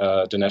starring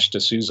Dinesh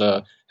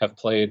D'Souza have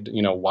played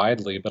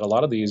widely, but a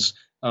lot of these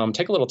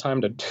take a little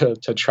time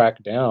to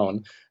track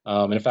down.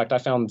 And in fact, I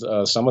found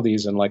some of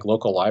these in like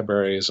local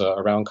libraries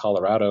around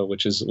Colorado,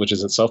 which is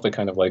itself a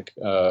kind of like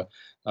a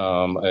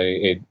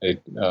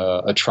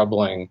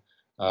troubling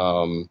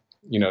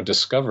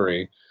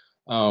discovery.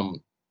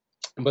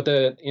 But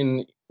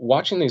in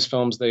watching these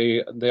films,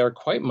 they are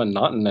quite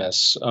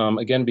monotonous,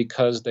 again,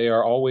 because they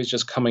are always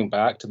just coming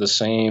back to the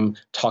same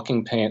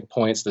talking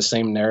points, the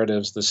same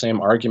narratives, the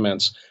same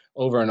arguments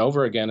over and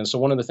over again. And so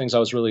one of the things I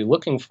was really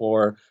looking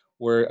for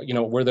were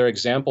there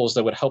examples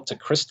that would help to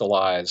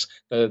crystallize,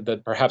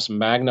 that perhaps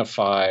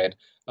magnified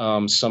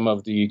some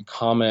of the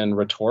common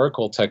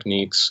rhetorical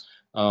techniques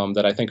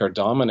that I think are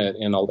dominant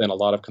in a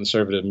lot of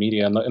conservative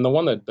media. And the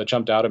one that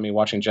jumped out at me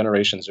watching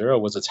Generation Zero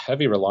was its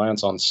heavy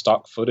reliance on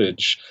stock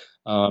footage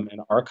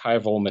and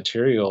archival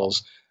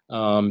materials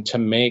to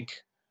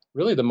make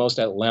really the most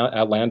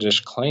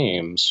outlandish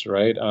claims,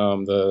 right?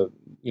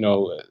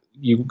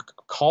 You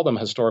call them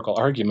historical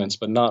arguments,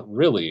 but not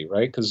really,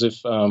 right? Because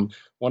if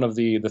one of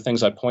the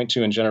things I point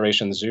to in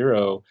Generation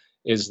Zero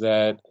is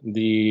that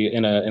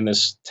in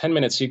this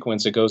 10-minute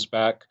sequence, it goes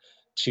back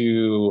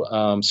to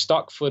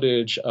stock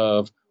footage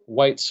of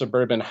white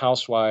suburban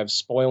housewives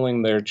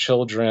spoiling their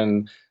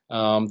children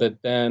that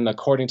then,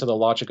 according to the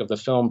logic of the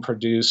film,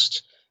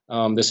 produced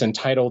this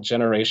entitled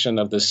generation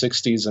of the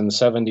 60s and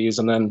 70s.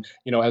 And then,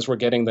 as we're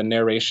getting the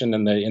narration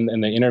and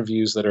the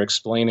interviews that are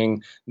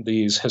explaining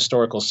these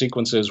historical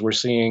sequences, we're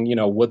seeing,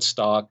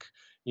 Woodstock,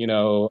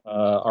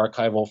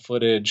 archival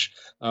footage,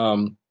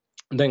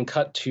 then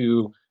cut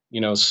to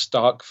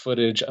stock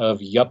footage of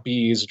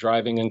yuppies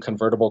driving in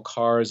convertible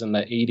cars in the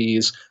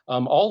 80s,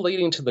 all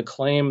leading to the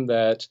claim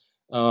that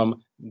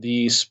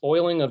the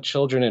spoiling of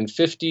children in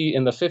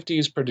the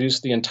 50s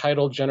produced the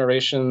entitled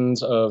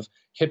generations of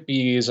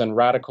hippies and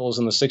radicals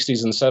in the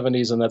 60s and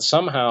 70s, and that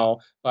somehow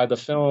by the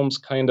film's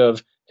kind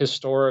of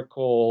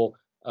historical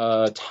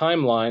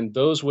timeline,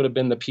 those would have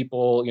been the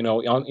people,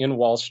 in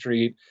Wall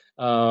Street,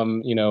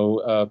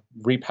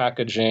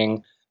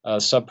 repackaging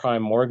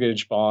subprime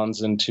mortgage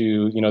bonds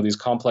into these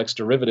complex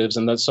derivatives,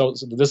 and so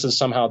this is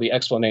somehow the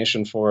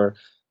explanation for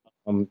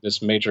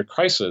this major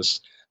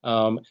crisis.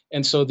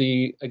 And so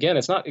again,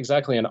 it's not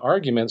exactly an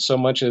argument so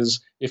much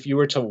as if you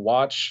were to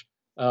watch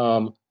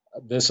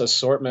this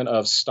assortment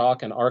of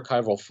stock and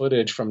archival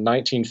footage from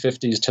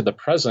 1950s to the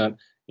present,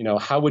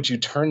 how would you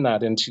turn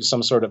that into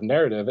some sort of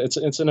narrative?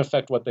 It's in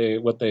effect what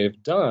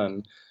they've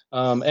done,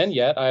 and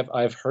yet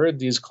I've heard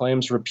these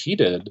claims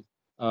repeated.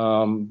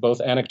 Both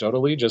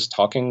anecdotally, just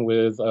talking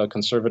with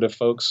conservative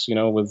folks,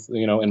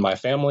 in my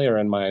family or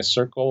in my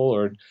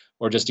circle,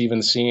 or just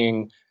even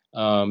seeing,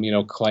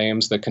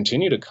 claims that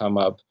continue to come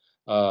up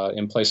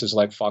in places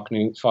like Fox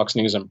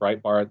News and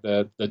Breitbart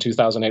that the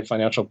 2008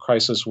 financial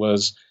crisis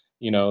was,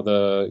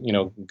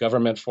 the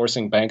government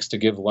forcing banks to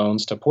give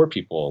loans to poor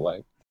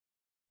people.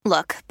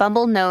 Look,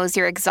 Bumble knows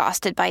you're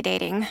exhausted by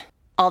dating.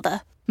 All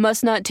the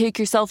must not take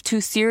yourself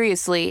too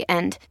seriously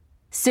and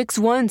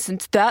 6'1"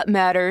 since that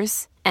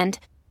matters. And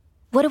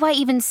what do I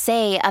even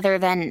say other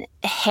than,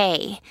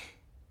 hey?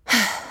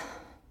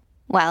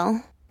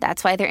 Well,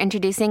 that's why they're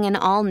introducing an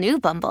all-new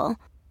Bumble,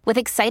 with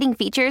exciting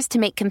features to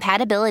make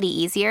compatibility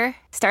easier,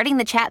 starting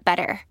the chat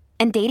better,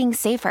 and dating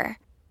safer.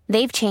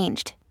 They've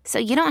changed, so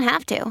you don't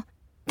have to.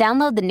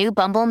 Download the new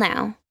Bumble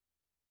now.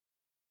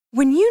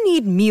 When you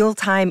need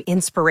mealtime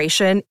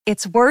inspiration,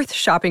 it's worth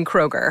shopping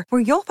Kroger, where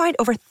you'll find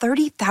over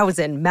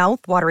 30,000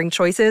 mouth-watering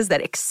choices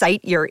that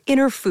excite your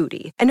inner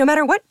foodie. And no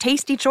matter what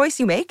tasty choice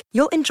you make,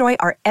 you'll enjoy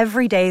our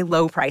everyday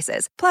low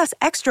prices, plus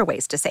extra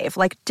ways to save,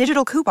 like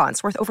digital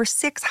coupons worth over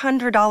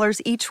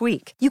 $600 each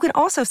week. You can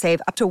also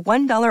save up to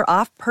 $1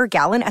 off per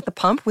gallon at the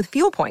pump with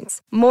fuel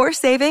points. More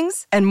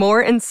savings and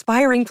more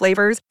inspiring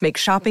flavors make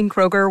shopping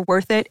Kroger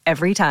worth it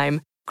every time.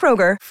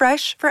 Kroger,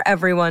 fresh for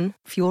everyone.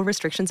 Fuel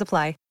restrictions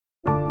apply.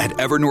 At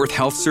Evernorth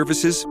Health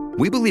Services,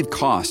 we believe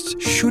costs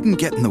shouldn't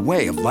get in the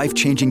way of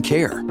life-changing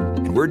care,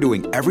 and we're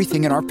doing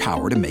everything in our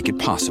power to make it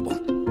possible.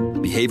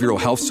 Behavioral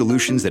health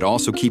solutions that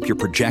also keep your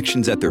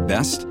projections at their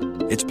best?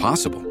 It's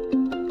possible.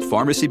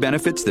 Pharmacy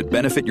benefits that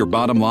benefit your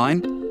bottom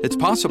line? It's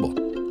possible.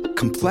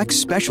 Complex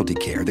specialty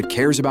care that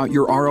cares about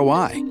your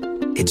ROI?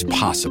 It's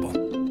possible.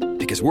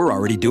 Because we're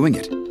already doing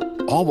it.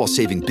 All while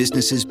saving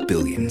businesses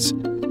billions.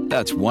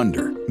 That's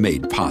Wonder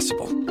made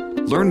possible.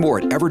 Learn more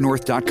at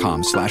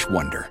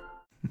evernorth.com/wonder.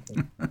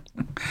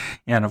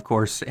 And of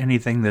course,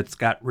 anything that's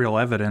got real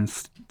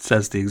evidence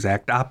says the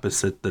exact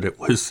opposite, that it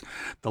was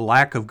the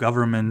lack of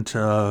government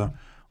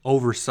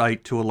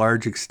oversight to a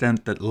large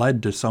extent that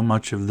led to so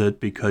much of it,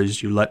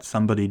 because you let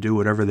somebody do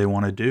whatever they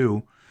want to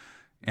do,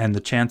 and the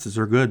chances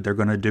are good they're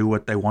going to do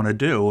what they want to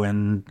do,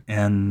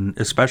 and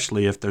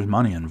especially if there's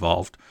money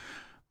involved.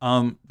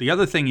 The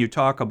other thing you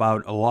talk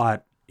about a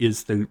lot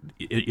is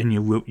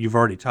you've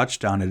already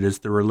touched on it, is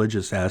the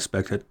religious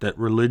aspect, that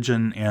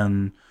religion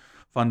and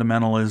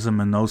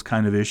fundamentalism and those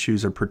kind of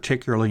issues are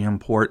particularly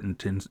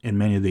important in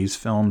many of these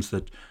films,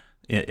 that,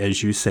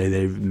 as you say,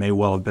 they may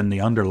well have been the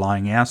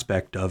underlying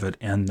aspect of it,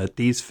 and that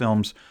these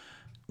films,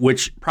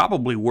 which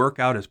probably work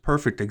out as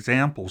perfect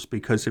examples,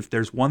 because if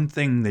there's one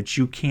thing that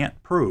you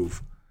can't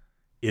prove,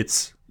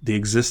 it's the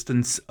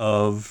existence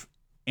of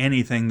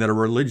anything that a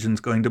religion's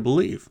going to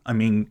believe. I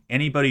mean,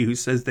 anybody who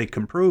says they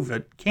can prove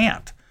it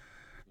can't.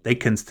 They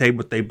can say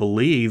what they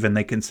believe, and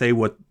they can say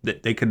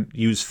they can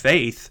use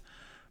faith,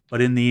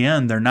 but in the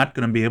end, they're not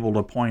going to be able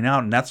to point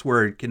out, and that's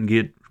where it can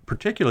get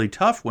particularly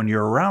tough when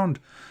you're around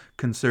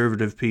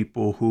conservative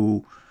people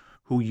who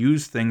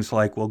use things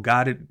like, well,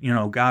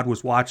 God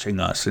was watching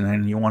us, and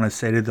then you want to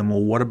say to them,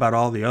 well, what about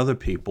all the other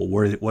people?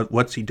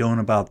 What's he doing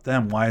about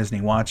them? Why isn't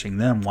he watching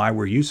them? Why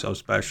were you so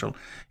special?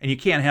 And you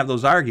can't have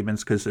those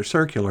arguments because they're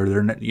circular.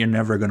 You're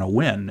never going to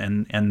win,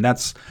 and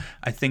that's,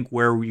 I think,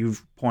 where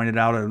you've pointed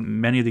out in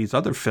many of these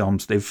other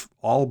films, they've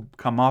all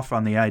come off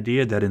on the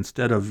idea that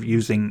instead of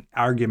using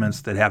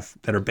arguments that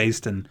are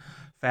based in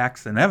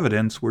facts and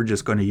evidence, we're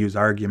just going to use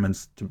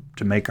arguments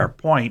to make our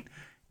point,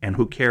 and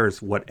who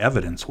cares what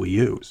evidence we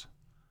use.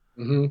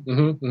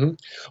 Well,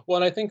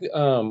 and I think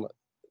that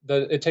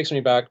it takes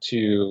me back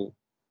to,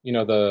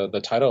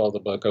 the title of the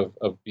book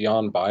of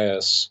Beyond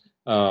Bias.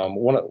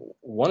 One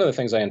of the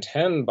things I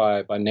intend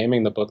by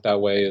naming the book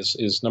that way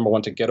is number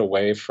one, to get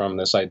away from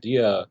this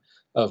idea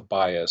of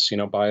bias.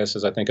 Bias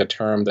is, I think, a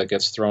term that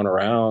gets thrown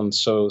around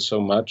so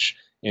much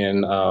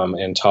in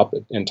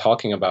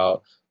talking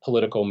about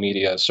political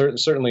media.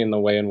 Certainly in the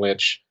way in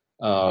which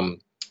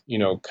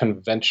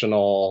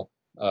conventional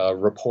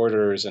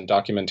reporters and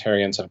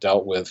documentarians have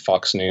dealt with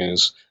Fox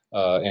News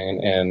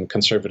and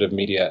conservative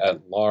media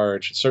at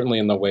large. Certainly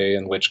in the way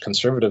in which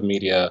conservative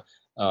media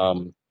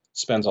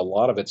spends a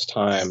lot of its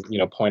time,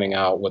 pointing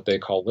out what they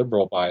call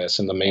liberal bias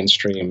in the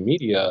mainstream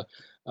media.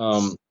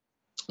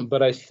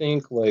 But I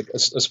think,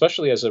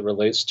 especially as it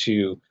relates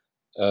to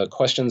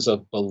questions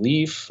of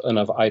belief and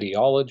of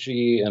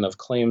ideology and of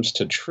claims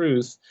to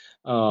truth,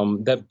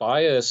 that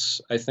bias,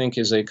 I think,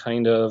 is a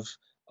kind of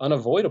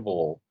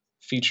unavoidable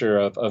feature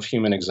of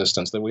human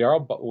existence, that we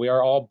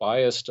are all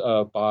biased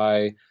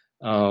by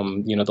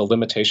the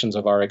limitations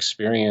of our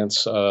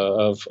experience,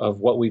 of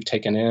what we've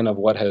taken in, of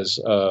what has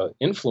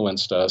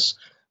influenced us,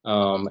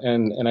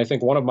 and I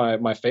think one of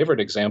my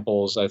favorite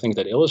examples, I think,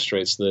 that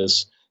illustrates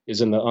this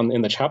is in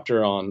the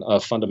chapter on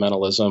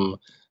fundamentalism,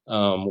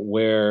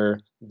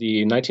 where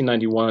the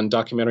 1991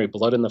 documentary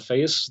Blood in the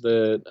Face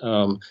that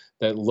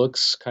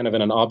looks kind of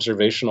in an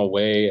observational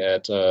way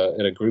at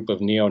a group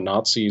of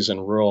neo-Nazis in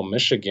rural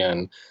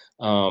Michigan.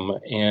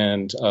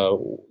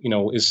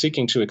 Is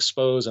seeking to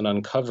expose and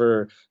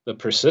uncover the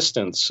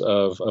persistence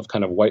of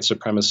kind of white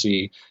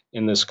supremacy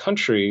in this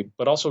country,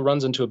 but also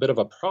runs into a bit of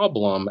a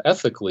problem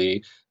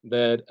ethically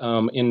that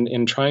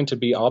in trying to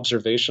be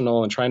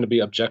observational and trying to be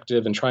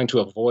objective and trying to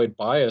avoid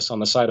bias on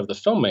the side of the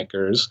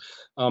filmmakers,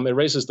 it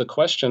raises the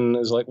question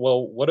is like,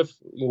 well, what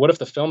if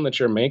the film that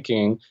you're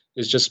making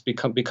is just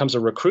becomes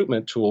a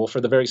recruitment tool for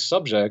the very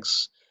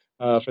subjects,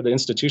 for the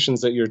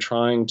institutions that you're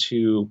trying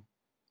to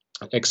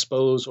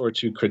expose or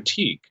to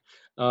critique.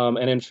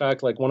 And in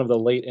fact, like one of the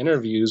late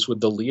interviews with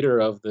the leader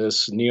of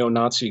this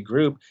neo-Nazi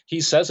group,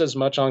 he says as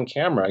much on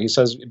camera. He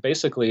says,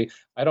 basically,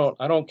 I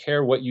don't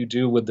care what you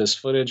do with this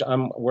footage.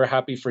 We're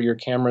happy for your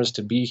cameras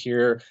to be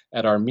here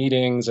at our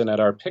meetings and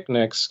at our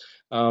picnics,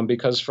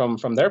 because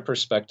from their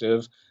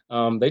perspective,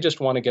 they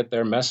just want to get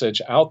their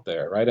message out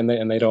there, right? And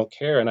they don't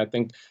care. And I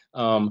think,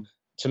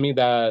 to me,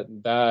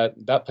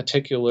 that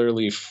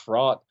particularly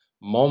fraught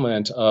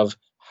moment of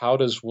how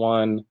does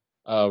one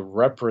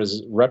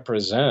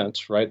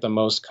represent, right, the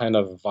most kind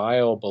of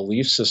vile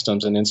belief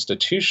systems and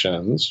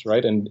institutions,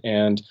 right,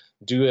 and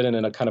do it in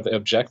a kind of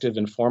objective,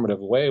 informative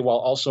way, while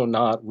also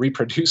not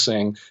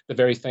reproducing the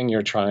very thing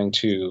you're trying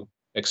to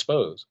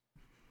expose.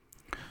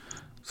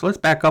 So let's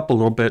back up a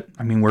little bit.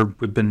 I mean,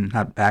 we've been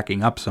not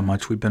backing up so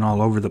much. We've been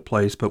all over the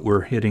place, but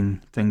we're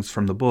hitting things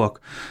from the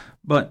book.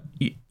 But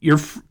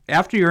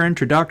after your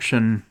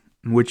introduction,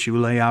 in which you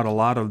lay out a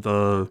lot of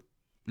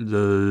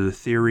the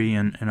theory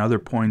and other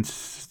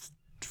points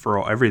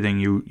for everything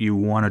you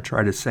want to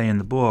try to say in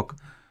the book.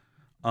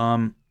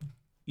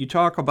 You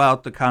talk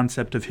about the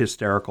concept of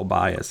hysterical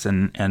bias,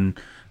 and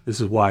this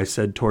is why I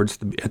said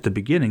at the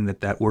beginning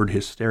that word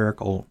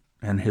hysterical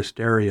and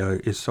hysteria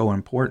is so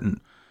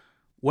important.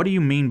 What do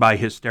you mean by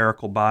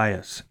hysterical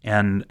bias?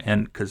 And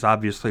because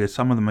obviously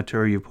some of the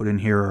material you put in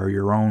here are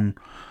your own,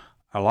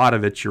 a lot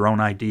of it's your own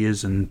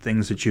ideas and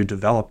things that you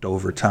developed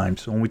over time.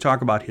 So when we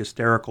talk about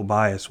hysterical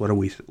bias, what are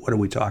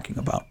we talking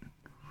about?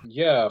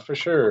 Yeah, for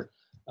sure.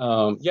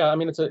 I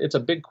mean, it's a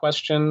big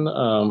question.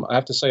 I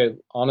have to say,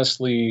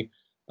 honestly,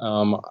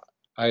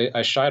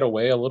 I shied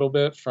away a little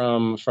bit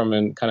from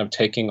kind of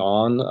taking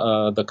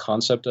on the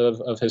concept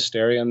of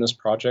hysteria in this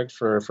project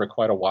for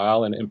quite a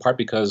while, and in part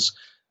because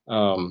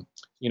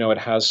it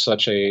has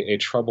such a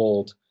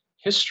troubled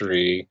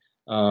history,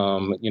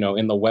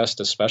 in the West,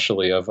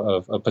 especially of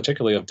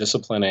particularly of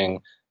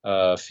disciplining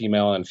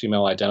female and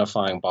female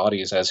identifying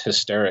bodies as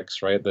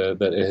hysterics, right?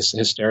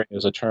 Hysteria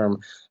is a term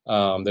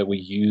that we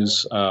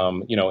use,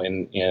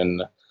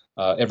 in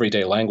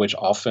everyday language,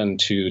 often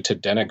to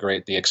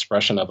denigrate the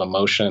expression of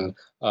emotion,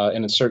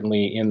 and it's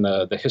certainly in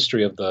the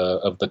history of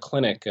the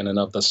clinic and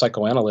of the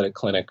psychoanalytic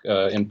clinic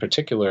in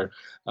particular,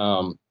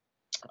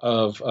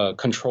 of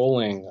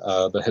controlling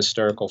the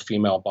hysterical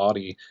female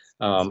body.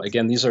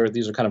 Again, these are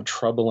kind of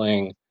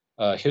troubling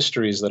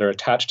histories that are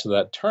attached to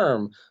that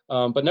term,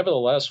 but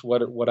nevertheless,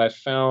 what I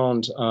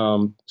found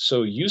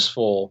so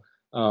useful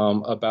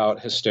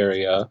about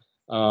hysteria,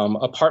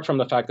 apart from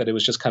the fact that it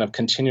was just kind of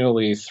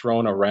continually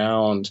thrown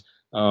around,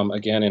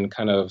 again, in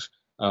kind of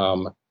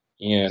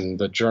in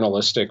the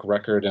journalistic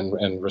record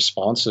and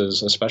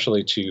responses,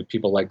 especially to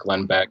people like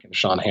Glenn Beck and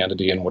Sean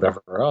Hannity and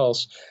whatever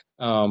else,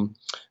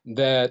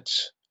 that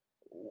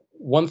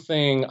one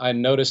thing I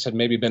noticed had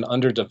maybe been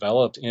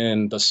underdeveloped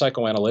in the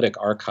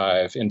psychoanalytic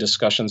archive in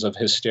discussions of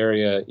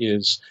hysteria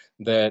is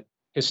that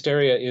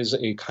hysteria is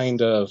a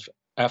kind of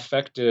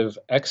affective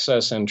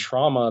excess and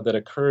trauma that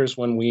occurs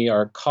when we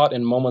are caught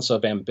in moments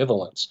of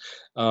ambivalence,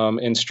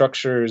 in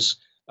structures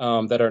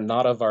that are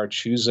not of our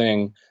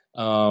choosing,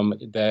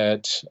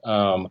 that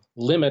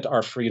limit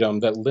our freedom,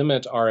 that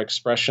limit our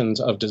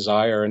expressions of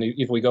desire. And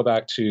if we go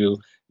back to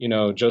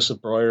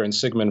Joseph Breuer and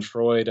Sigmund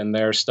Freud and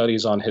their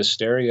studies on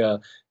hysteria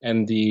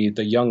and the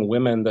young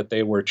women that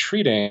they were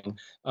treating,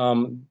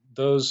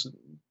 those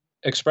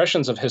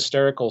expressions of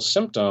hysterical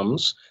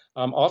symptoms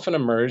often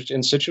emerged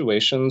in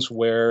situations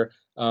where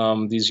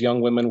these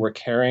young women were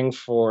caring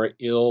for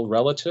ill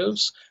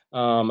relatives,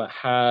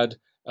 had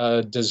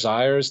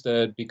desires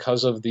that,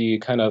 because of the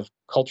kind of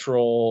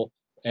cultural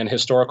and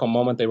historical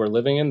moment they were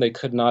living in, they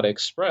could not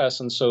express.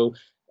 And so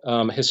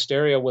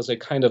hysteria was a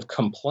kind of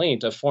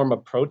complaint, a form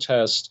of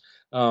protest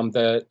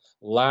that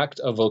lacked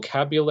a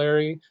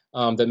vocabulary,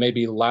 that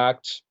maybe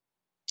lacked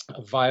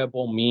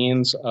viable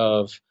means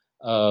of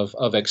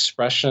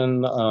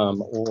expression,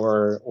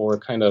 or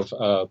kind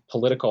of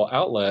political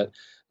outlet.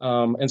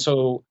 And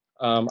so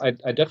I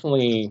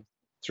definitely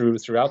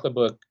throughout the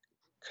book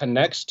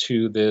connects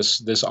to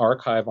this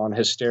archive on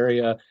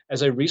hysteria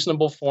as a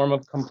reasonable form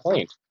of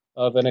complaint,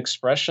 of an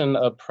expression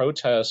of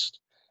protest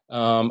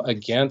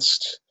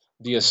against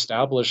the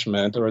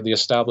establishment or the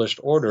established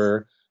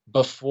order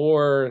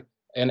before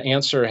an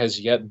answer has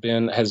yet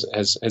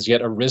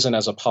arisen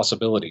as a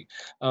possibility.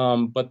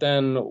 But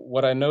then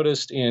what I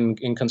noticed in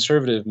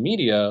conservative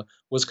media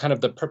was kind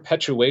of the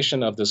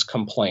perpetuation of this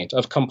complaint,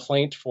 of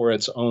complaint for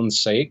its own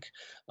sake,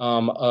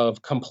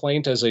 of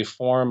complaint as a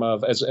form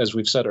of, as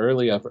we've said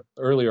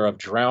earlier, of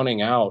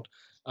drowning out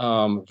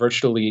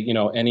virtually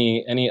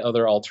any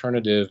other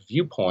alternative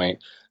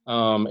viewpoint.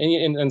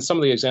 And some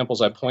of the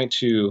examples I point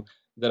to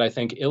that I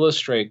think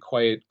illustrate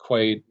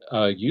quite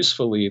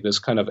usefully this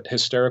kind of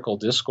hysterical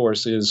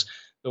discourse is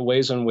the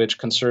ways in which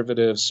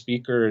conservative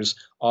speakers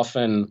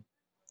often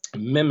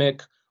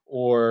mimic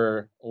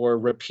or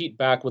repeat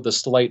back with a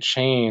slight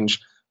change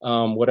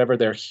whatever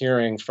they're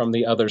hearing from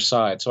the other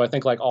side. So I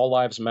think like All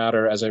Lives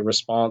Matter as a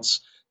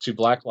response to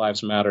Black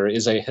Lives Matter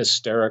is a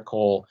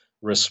hysterical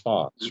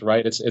response,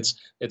 right?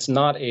 It's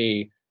not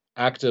a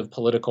active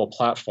political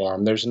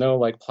platform. There's no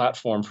like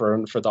platform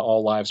for the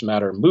All Lives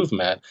Matter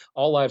movement.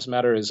 All Lives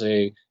Matter is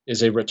a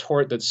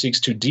retort that seeks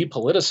to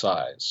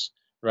depoliticize,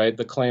 right,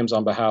 the claims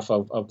on behalf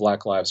of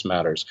Black Lives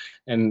Matters,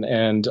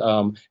 and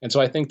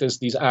so I think there's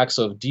these acts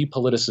of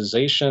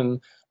depoliticization,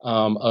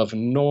 of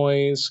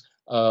noise,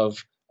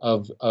 of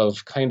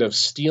kind of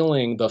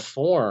stealing the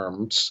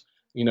forms,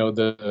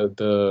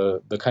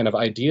 the kind of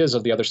ideas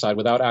of the other side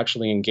without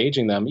actually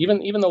engaging them.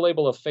 Even the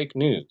label of fake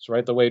news,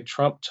 right? The way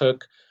Trump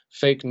took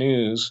fake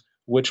news,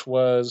 which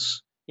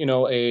was,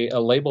 a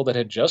label that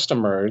had just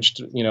emerged,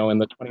 in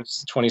the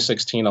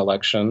 2016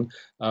 election,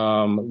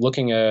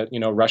 looking at,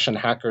 Russian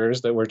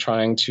hackers that were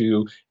trying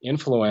to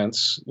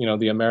influence,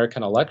 the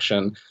American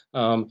election.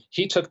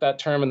 He took that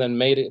term and then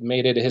made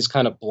it his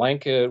kind of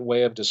blanket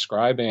way of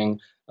describing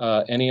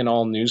any and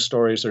all news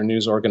stories or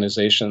news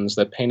organizations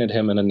that painted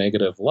him in a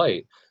negative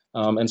light.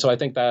 And so I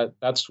think that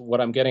that's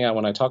what I'm getting at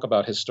when I talk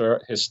about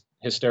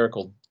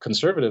hysterical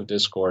conservative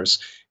discourse,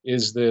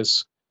 is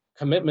this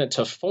commitment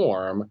to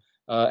form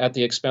at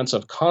the expense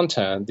of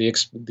content,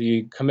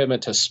 the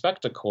commitment to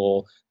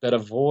spectacle that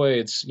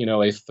avoids,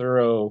 a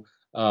thorough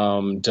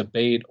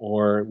debate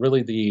or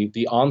really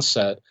the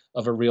onset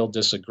of a real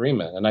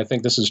disagreement. And I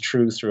think this is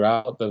true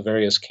throughout the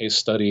various case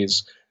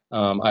studies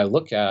I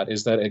look at,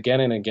 is that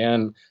again and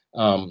again,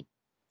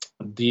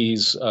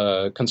 these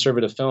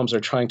conservative films are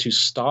trying to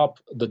stop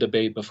the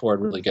debate before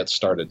it really gets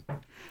started.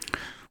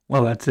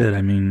 Well, that's it.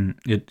 I mean,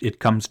 it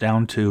comes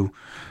down to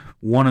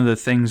one of the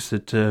things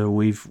that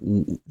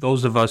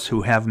those of us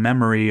who have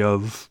memory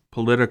of the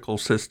political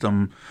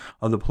system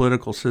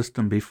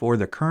before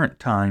the current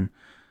time,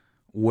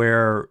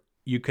 where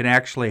you could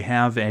actually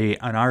have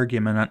an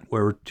argument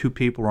where two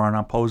people are on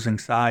opposing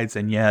sides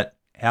and yet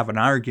have an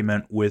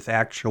argument with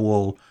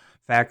actual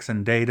facts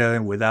and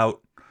data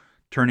without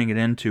turning it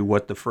into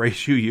what the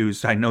phrase you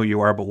used, I know you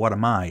are, but what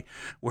am I?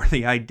 Where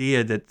the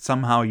idea that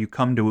somehow you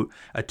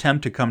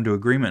attempt to come to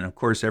agreement. Of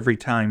course, every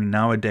time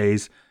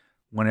nowadays,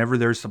 whenever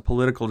there's a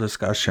political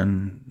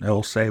discussion,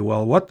 they'll say,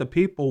 well, what the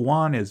people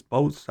want is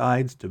both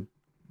sides to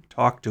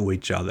talk to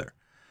each other.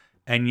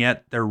 And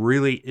yet there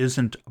really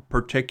isn't a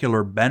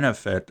particular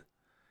benefit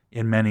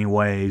in many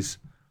ways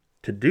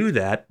to do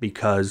that,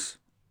 because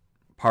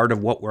part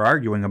of what we're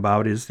arguing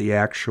about is the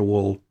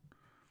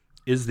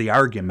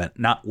argument,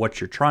 not what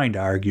you're trying to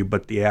argue,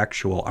 but the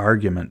actual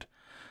argument.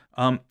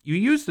 You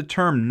use the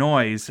term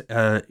noise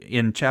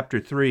in Chapter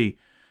 3.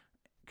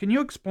 Can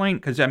you explain,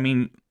 because I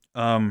mean,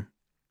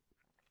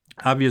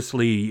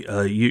 obviously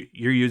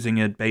you're using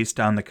it based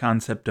on the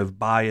concept of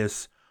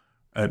bias,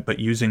 but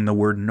using the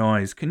word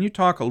noise. Can you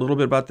talk a little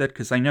bit about that?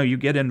 Because I know you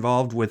get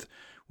involved with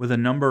a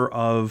number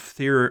of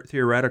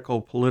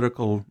theoretical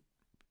political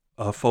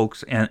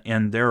folks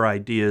and their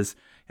ideas,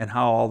 and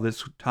how all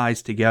this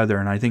ties together.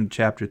 And I think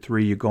Chapter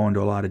 3, you go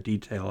into a lot of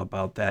detail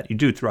about that. You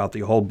do throughout the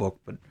whole book,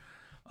 but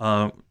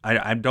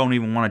I don't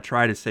even want to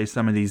try to say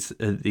some of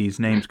these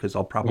names because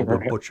I'll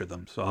probably butcher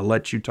them. So I'll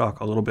let you talk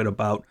a little bit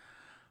about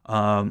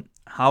how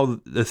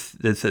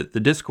the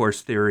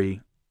discourse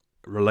theory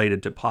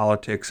related to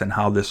politics and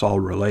how this all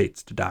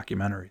relates to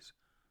documentaries.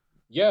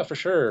 Yeah, for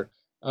sure.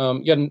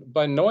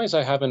 By noise,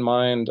 I have in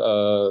mind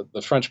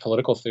the French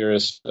political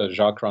theorist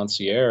Jacques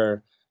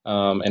Rancière,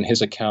 and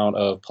his account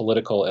of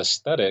political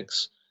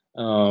aesthetics.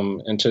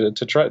 And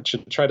to try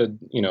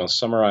to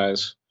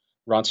summarize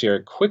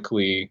Rancière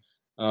quickly,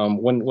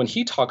 when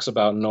he talks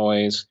about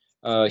noise,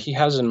 he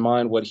has in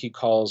mind what he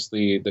calls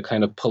the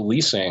kind of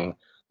policing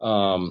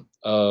of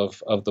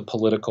the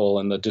political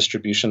and the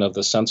distribution of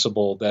the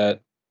sensible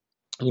that,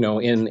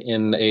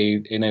 in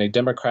a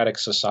democratic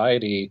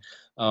society,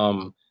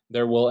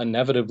 there will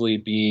inevitably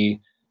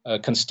be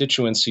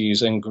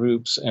constituencies and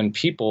groups and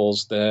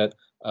peoples that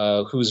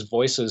whose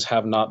voices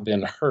have not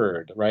been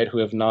heard, right? Who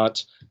have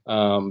not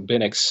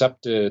been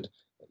accepted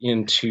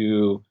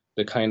into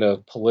the kind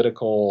of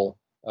political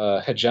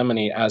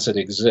hegemony as it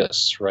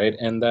exists, right?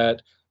 And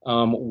that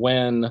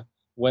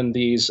when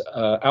these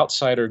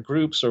outsider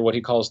groups, or what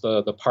he calls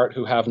the part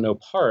who have no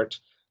part,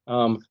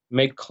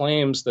 make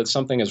claims that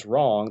something is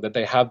wrong, that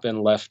they have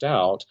been left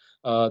out,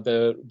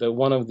 the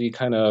one of the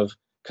kind of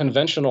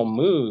conventional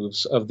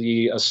moves of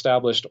the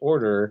established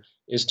order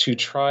is to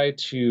try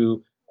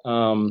to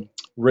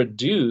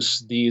reduce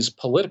these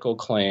political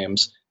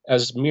claims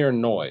as mere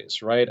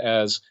noise, right?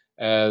 As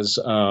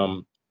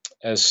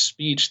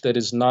speech that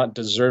is not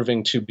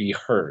deserving to be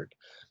heard.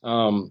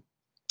 And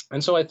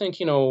so I think,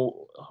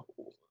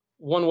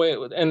 one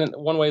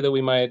way that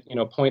we might,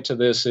 point to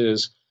this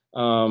is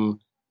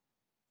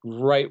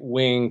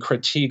right-wing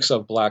critiques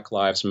of Black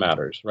Lives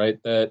Matters,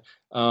 right? That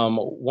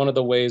one of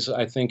the ways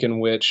I think in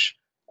which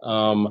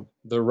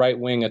the right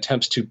wing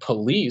attempts to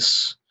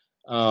police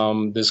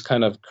this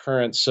kind of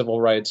current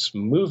civil rights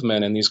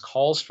movement and these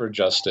calls for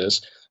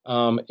justice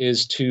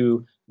is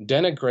to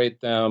denigrate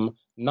them,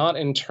 not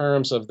in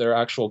terms of their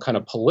actual kind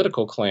of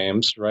political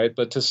claims, right?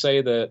 But to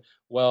say that,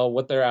 well,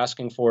 what they're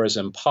asking for is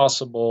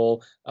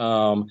impossible,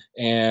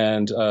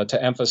 and to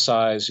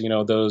emphasize,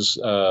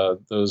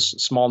 those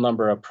small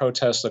number of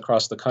protests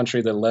across the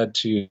country that led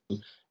to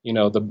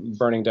the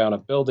burning down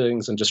of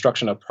buildings and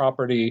destruction of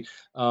property,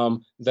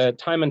 that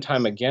time and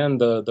time again,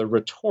 the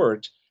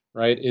retort,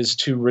 right, is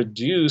to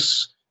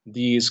reduce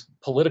these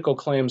political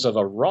claims of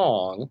a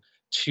wrong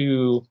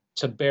to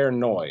bare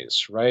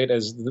noise, right?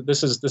 As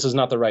this is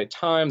not the right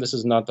time, this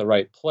is not the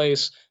right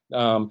place.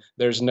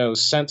 There's no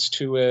sense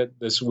to it.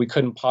 We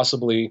couldn't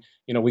possibly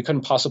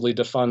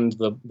defund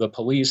the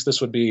police.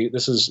 This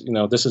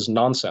is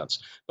nonsense.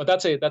 But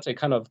that's a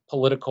kind of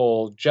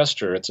political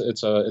gesture.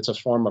 It's a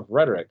form of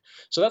rhetoric.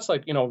 So that's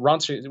like,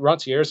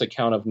 Rancière's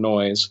account of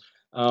noise.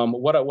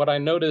 What I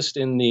noticed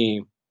in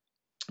the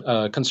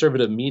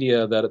conservative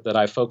media that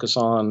I focus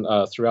on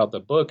throughout the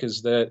book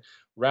is that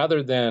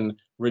rather than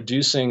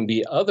reducing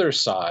the other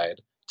side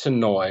to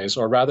noise,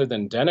 or rather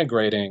than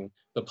denigrating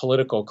the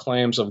political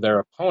claims of their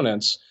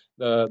opponents,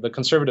 the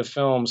conservative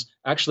films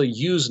actually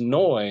use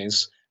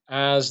noise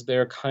as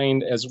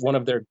one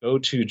of their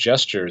go-to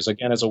gestures,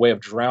 again, as a way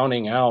of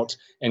drowning out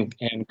and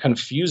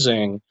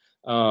confusing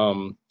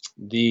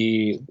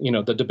the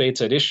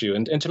debates at issue.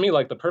 And to me,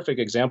 like, the perfect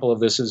example of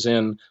this is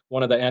in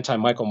one of the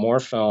anti-Michael Moore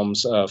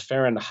films,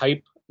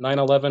 Fahrenheit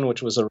 9/11,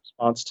 which was a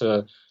response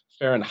to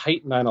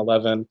Fahrenheit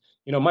 9/11.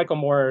 Michael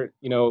Moore,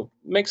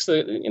 makes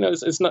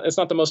it's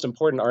not the most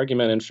important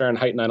argument in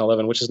Fahrenheit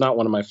 9/11, which is not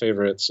one of my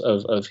favorites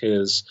of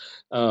his.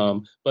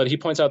 But he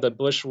points out that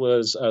Bush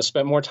was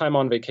spent more time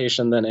on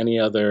vacation than any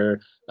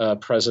other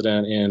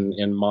president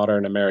in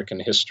modern American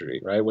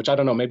history, right? Which, I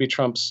don't know, maybe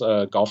Trump's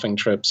golfing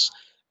trips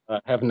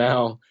have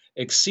now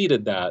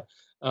exceeded that.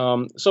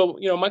 So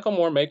Michael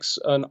Moore makes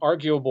an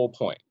arguable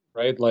point,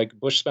 right? Like,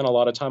 Bush spent a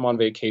lot of time on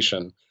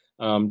vacation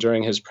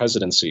during his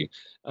presidency.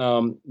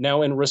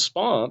 Now, in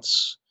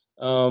response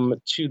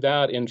to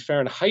that, in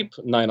Fahrenheit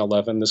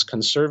 9/11, this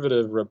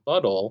conservative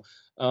rebuttal,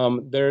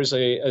 there's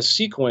a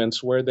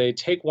sequence where they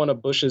take one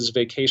of Bush's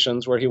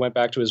vacations where he went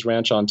back to his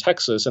ranch on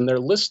Texas, and they're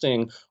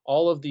listing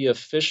all of the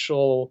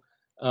official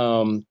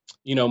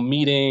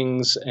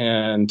meetings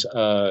and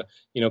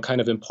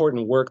kind of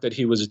important work that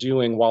he was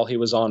doing while he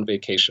was on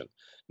vacation.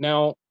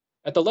 Now,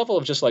 at the level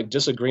of just like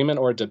disagreement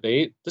or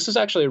debate, this is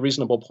actually a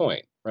reasonable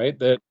point, right?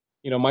 That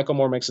Michael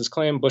Moore makes his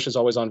claim, Bush is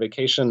always on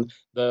vacation.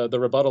 The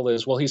rebuttal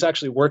is, well, he's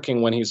actually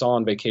working when he's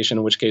on vacation,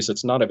 in which case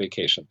it's not a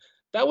vacation.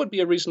 That would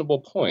be a reasonable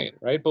point,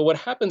 right? But what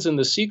happens in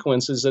the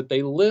sequence is that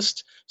they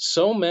list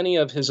so many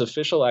of his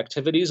official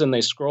activities, and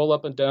they scroll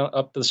up and down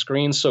up the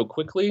screen so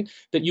quickly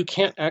that you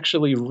can't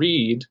actually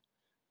read,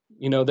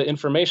 the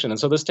information. And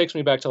so this takes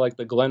me back to like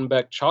the Glenn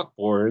Beck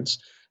chalkboards,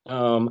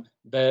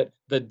 that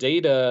the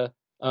data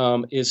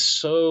is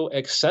so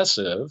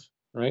excessive,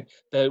 right,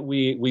 that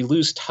we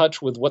lose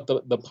touch with what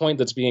the point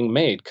that's being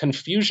made.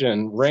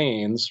 Confusion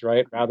reigns,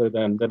 right, rather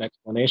than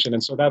explanation.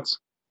 And so that's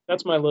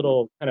my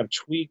little kind of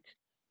tweak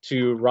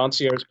to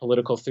Rancière's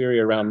political theory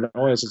around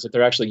noise, is that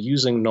they're actually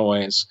using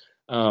noise,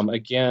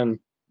 again,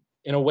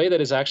 in a way that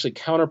is actually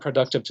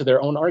counterproductive to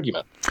their own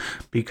argument.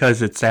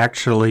 Because it's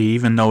actually,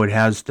 even though it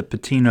has the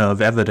patina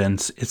of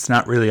evidence, it's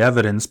not really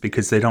evidence,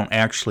 because they don't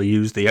actually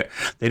use the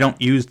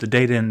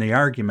data in the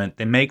argument.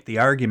 They make the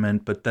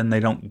argument, but then they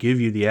don't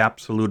give you the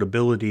absolute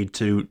ability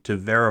to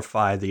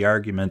verify the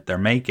argument they're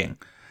making.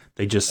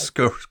 They just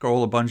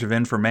scroll a bunch of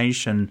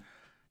information,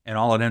 and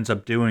all it ends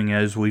up doing,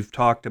 as we've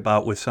talked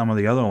about with some of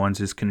the other ones,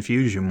 is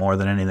confuse you more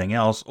than anything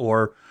else,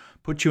 or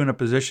put you in a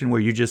position where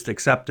you just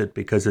accept it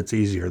because it's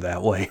easier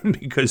that way,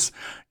 because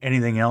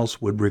anything else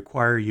would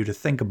require you to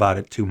think about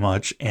it too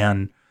much,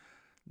 and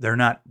they're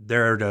not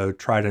there to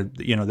try to,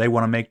 they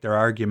want to make their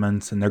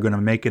arguments, and they're going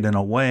to make it in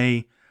a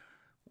way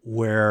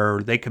where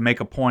they can make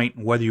a point,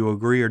 and whether you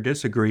agree or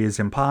disagree is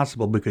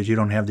impossible because you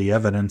don't have the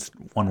evidence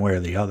one way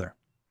or the other.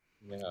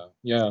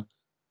 Yeah.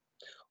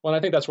 Well, I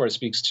think that's where it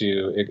speaks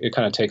to,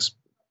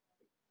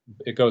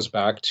 it goes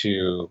back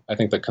to, I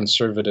think, the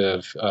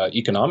conservative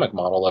economic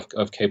model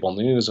of cable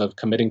news, of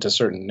committing to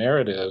certain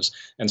narratives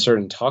and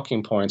certain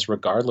talking points,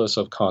 regardless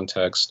of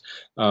context,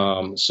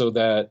 so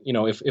that,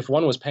 if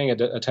one was paying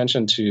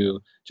attention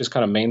to just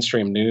kind of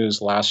mainstream news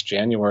last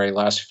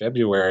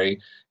February,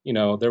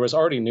 there was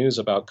already news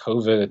about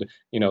COVID,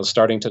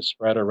 starting to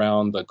spread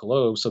around the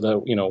globe, so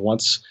that,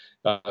 once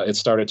it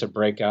started to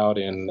break out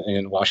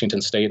in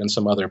Washington State and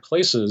some other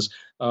places.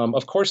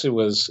 Of course, it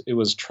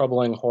was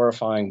troubling,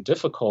 horrifying,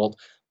 difficult,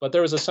 but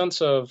there was a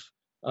sense of,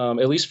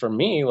 at least for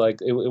me, like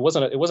it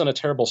wasn't a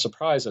terrible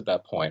surprise at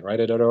that point, right?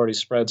 It had already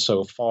spread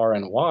so far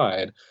and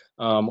wide.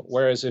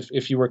 Whereas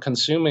if you were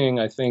consuming,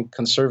 I think,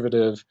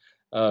 conservative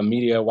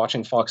media,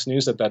 watching Fox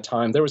News at that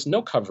time, there was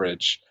no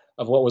coverage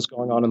of what was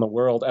going on in the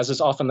world, as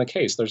is often the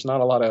case. There's not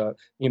a lot of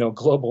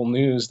global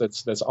news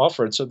that's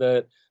offered, so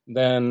that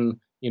then,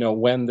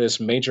 when this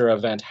major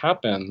event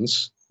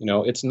happens,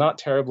 it's not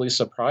terribly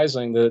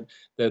surprising that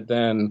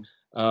then,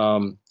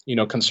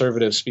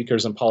 conservative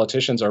speakers and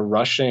politicians are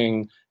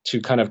rushing to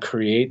kind of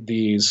create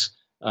these,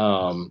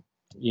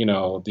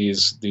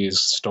 these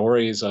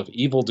stories of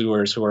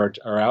evildoers who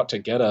are out to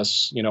get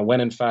us, when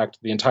in fact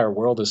the entire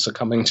world is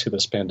succumbing to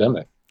this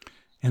pandemic.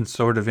 And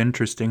sort of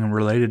interesting and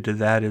related to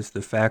that is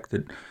the fact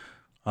that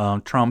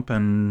Trump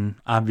and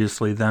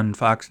obviously then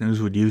Fox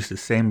News would use the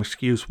same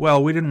excuse.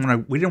 Well, we didn't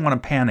want to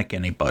panic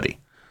anybody,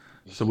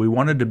 so we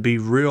wanted to be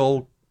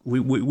real.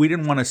 We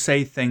didn't want to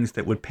say things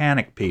that would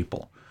panic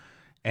people,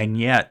 and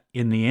yet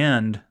in the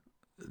end,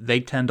 they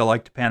tend to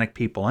like to panic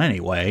people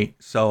anyway.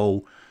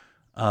 So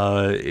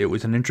it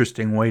was an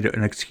interesting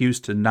an excuse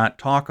to not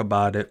talk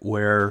about it.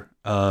 Where,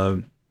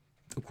 of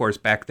course,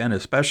 back then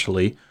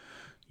especially,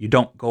 you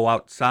don't go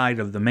outside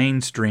of the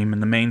mainstream,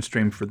 and the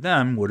mainstream for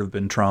them would have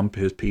been Trump,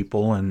 his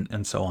people,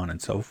 and so on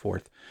and so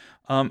forth.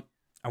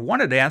 I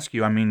wanted to ask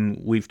you,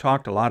 we've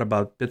talked a lot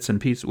about bits and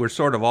pieces. We're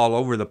sort of all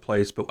over the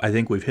place, but I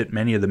think we've hit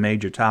many of the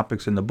major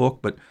topics in the book.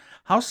 But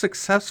how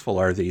successful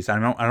are these? I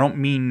don't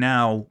mean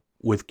now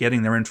with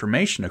getting their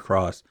information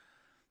across.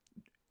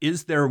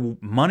 Is there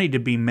money to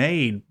be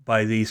made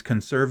by these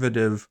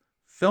conservative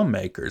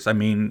filmmakers?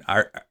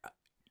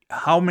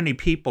 How many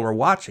people are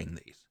watching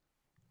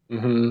these?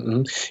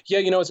 Yeah,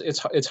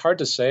 it's hard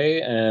to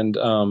say, and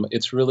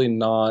it's really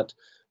not.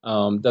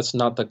 That's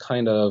not the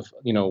kind of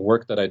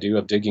work that I do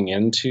of digging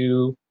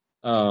into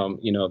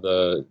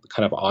the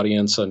kind of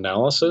audience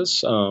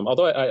analysis.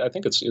 Although I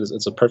think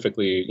it's a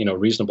perfectly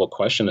reasonable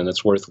question, and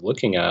it's worth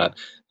looking at.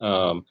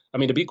 I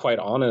mean, to be quite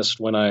honest,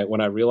 when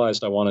I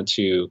realized I wanted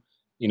to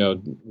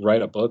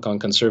write a book on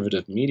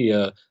conservative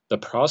media, the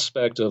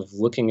prospect of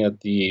looking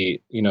at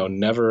the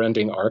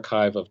never-ending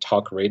archive of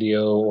talk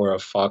radio or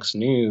of Fox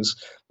News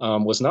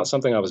was not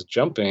something I was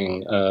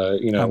jumping.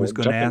 I was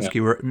going to ask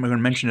you. I'm going to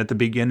mention at the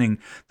beginning.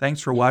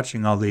 Thanks for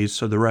watching all these,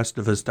 so the rest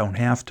of us don't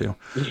have to.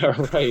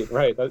 Yeah,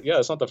 right. Yeah,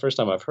 it's not the first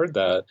time I've heard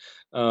that.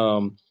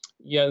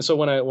 Yeah, and so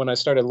when I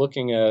started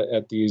looking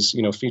at these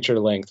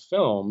feature-length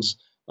films,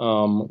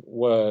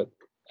 what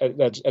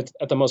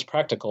at the most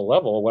practical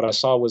level, what I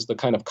saw was the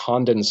kind of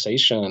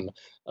condensation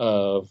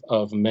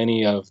of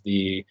many of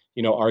the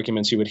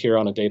arguments you would hear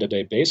on a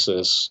day-to-day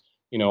basis,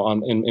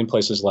 in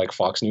places like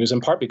Fox News,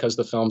 in part because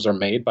the films are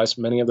made by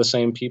many of the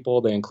same people.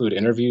 They include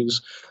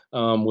interviews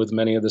with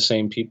many of the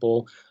same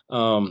people.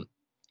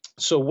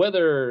 So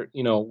whether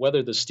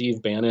the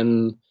Steve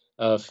Bannon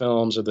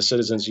films or the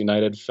Citizens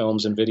United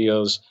films and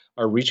videos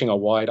are reaching a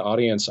wide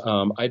audience,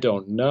 I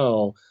don't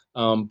know.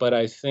 But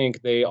I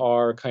think they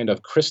are kind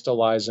of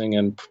crystallizing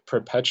and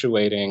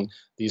perpetuating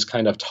these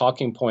kind of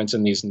talking points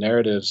and these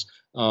narratives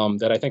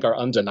that I think are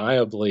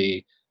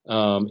undeniably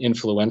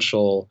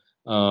influential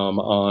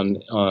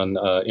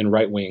in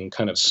right-wing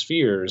kind of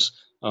spheres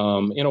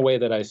in a way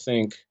that I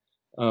think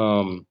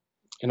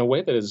in a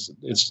way that is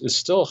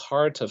still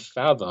hard to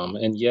fathom,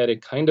 and yet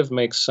it kind of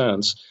makes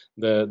sense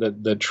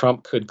that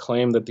Trump could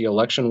claim that the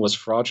election was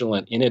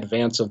fraudulent in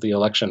advance of the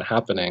election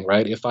happening,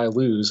 right? If I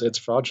lose, it's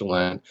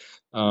fraudulent.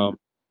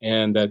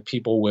 And that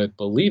people would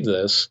believe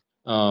this.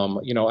 I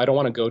don't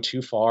want to go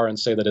too far and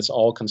say that it's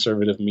all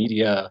conservative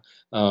media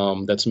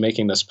that's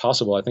making this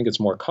possible. I think it's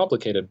more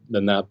complicated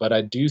than that. But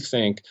I do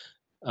think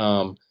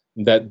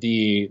that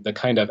the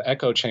kind of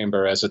echo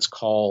chamber, as it's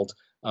called,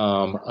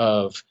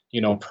 of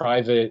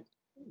private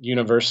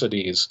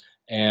universities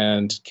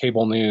and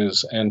cable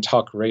news and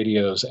talk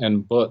radios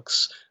and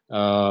books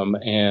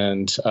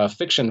and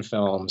fiction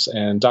films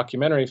and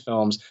documentary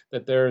films,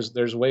 that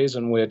there's ways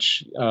in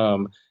which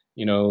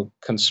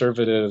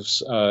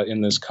conservatives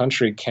in this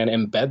country can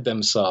embed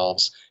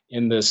themselves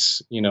in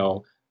this,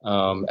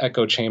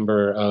 echo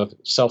chamber of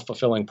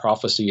self-fulfilling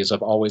prophecies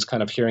of always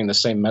kind of hearing the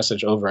same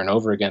message over and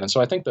over again. And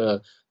so I think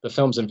the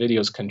films and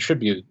videos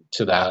contribute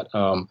to that,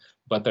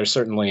 but they're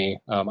certainly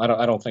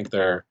I don't think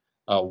they're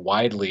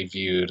widely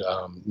viewed,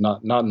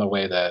 not in the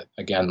way that,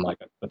 again, like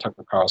the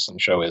Tucker Carlson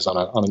show is on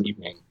an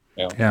evening.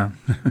 Yeah,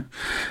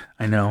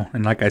 I know.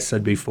 And like I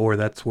said before,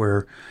 that's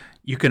where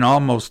you can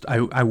almost. I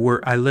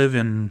live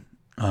in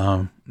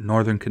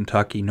northern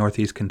Kentucky,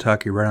 northeast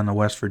Kentucky, right on the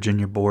West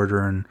Virginia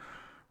border, and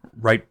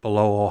right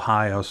below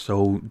Ohio.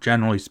 So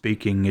generally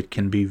speaking, it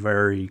can be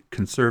very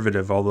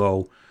conservative.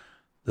 Although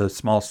the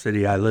small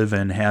city I live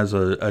in has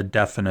a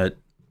definite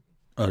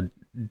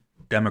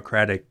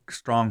Democratic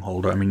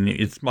stronghold. I mean,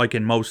 it's like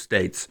in most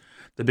states.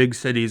 The big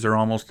cities are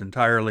almost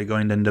entirely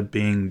going to end up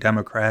being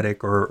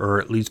Democratic or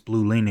at least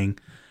blue-leaning.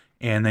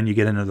 And then you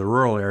get into the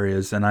rural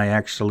areas, and I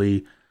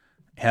actually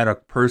had a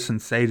person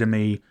say to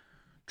me,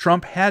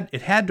 Trump had to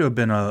have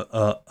been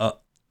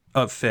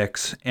a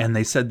fix, and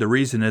they said the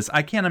reason is,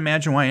 I can't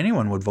imagine why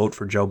anyone would vote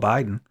for Joe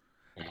Biden.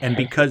 And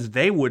because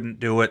they wouldn't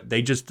do it,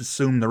 they just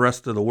assume the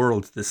rest of the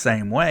world's the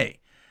same way.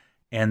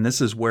 And this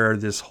is where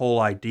this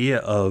whole idea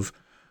of,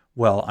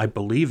 well, I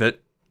believe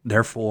it,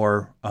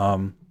 therefore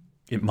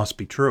it must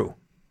be true.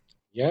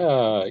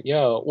 Yeah.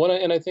 Well,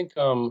 and I think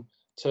to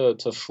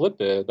flip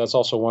it, that's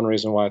also one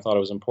reason why I thought it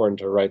was important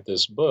to write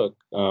this book,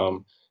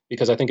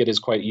 because I think it is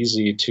quite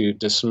easy to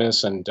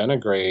dismiss and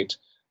denigrate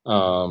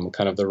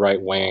kind of the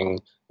right wing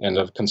and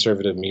of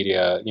conservative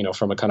media,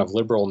 from a kind of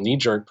liberal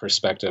knee-jerk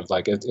perspective.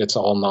 Like it's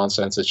all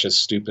nonsense. It's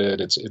just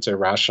stupid. It's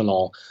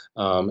irrational.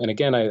 And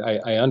again,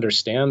 I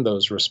understand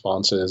those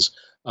responses,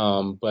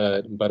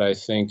 but I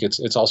think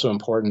it's also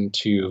important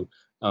to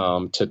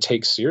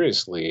take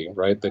seriously,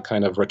 right, the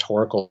kind of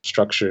rhetorical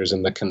structures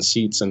and the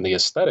conceits and the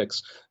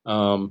aesthetics,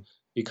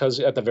 because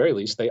at the very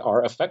least they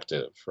are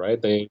effective,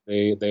 right? They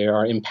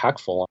are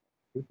impactful on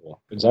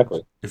people.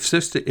 Exactly. If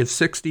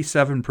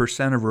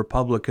 67% of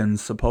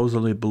Republicans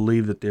supposedly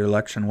believe that the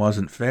election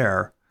wasn't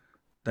fair,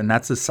 then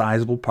that's a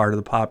sizable part of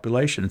the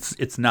population.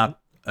 It's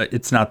not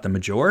the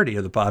majority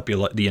of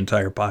the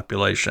entire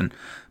population.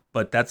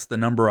 But that's the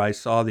number I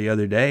saw the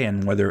other day,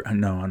 and I don't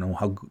know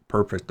how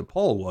perfect the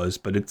poll was,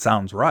 but it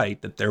sounds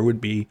right that there would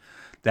be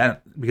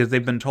that, because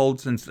they've been told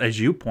since, as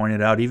you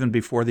pointed out, even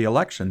before the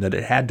election, that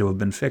it had to have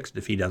been fixed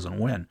if he doesn't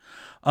win.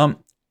 Have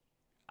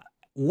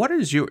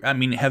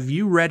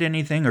you read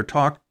anything or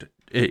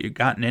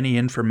gotten any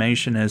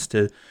information as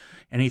to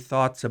any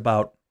thoughts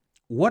about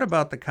what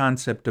about the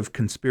concept of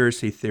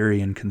conspiracy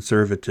theory and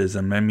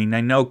conservatism? I mean,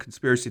 I know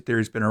conspiracy theory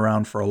has been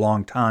around for a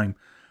long time,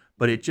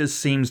 but it just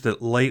seems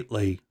that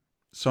lately,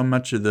 so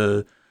much of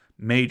the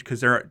made,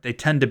 because they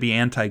tend to be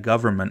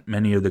anti-government,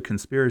 many of the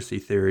conspiracy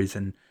theories.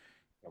 And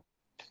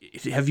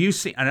have you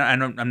seen? I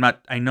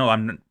know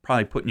I'm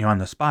probably putting you on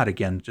the spot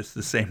again, just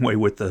the same way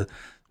with the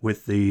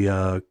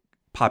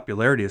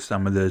popularity of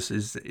some of this.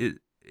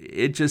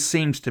 It just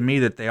seems to me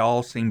that they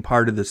all seem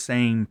part of the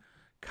same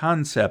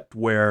concept,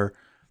 where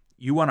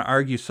you want to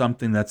argue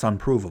something that's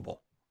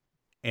unprovable.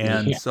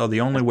 And so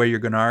the only way you're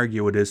going to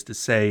argue it is to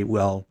say,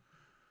 well,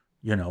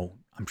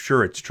 I'm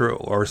sure it's true,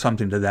 or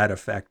something to that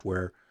effect,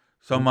 where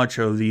so much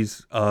of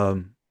these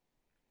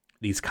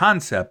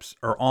concepts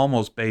are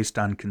almost based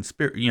on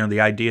conspiracy,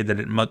 the idea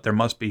that there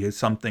must be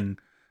something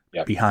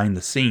behind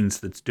the scenes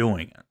that's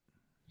doing it.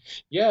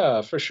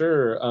 Yeah, for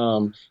sure.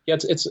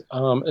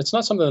 It's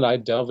not something that I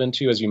delve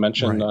into, as you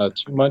mentioned,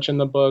 too much in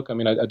the book. I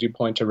mean, I do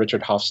point to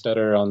Richard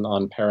Hofstadter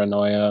on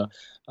paranoia,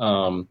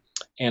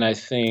 and I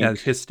think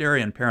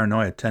hysteria and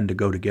paranoia tend to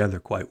go together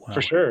quite well.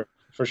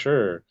 For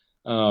sure.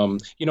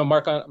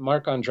 Mark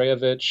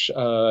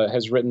Andreevich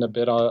has written a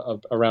bit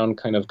around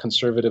kind of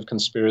conservative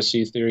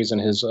conspiracy theories in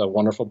his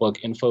wonderful book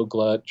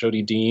Infoglut.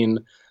 Jody Dean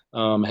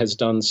has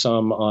done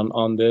some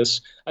on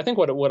this. I think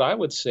what I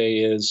would say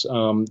is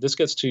this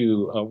gets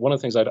to one of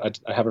the things I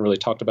haven't really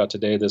talked about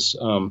today. This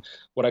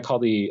what I call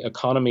the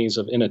economies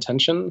of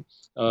inattention,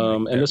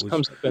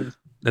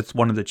 that's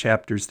one of the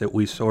chapters that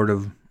we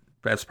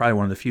that's probably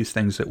one of the few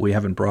things that we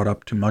haven't brought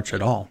up too much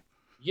at all.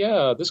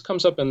 Yeah, this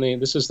comes up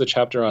this is the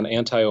chapter on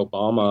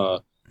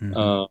anti-Obama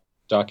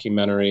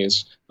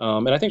documentaries.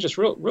 And I think just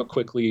real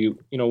quickly,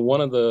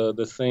 one of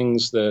the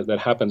things that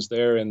happens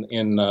there in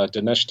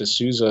Dinesh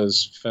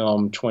D'Souza's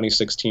film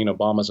 2016,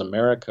 Obama's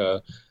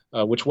America,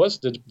 which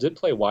did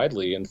play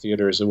widely in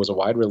theaters. It was a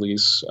wide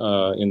release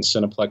in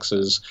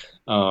Cineplexes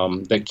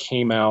that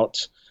came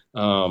out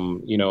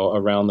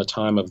around the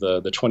time of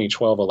the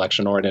 2012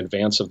 election, or in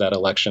advance of that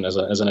election, as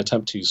an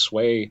attempt to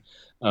sway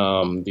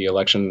the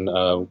election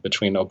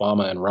between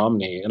Obama and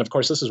Romney. And of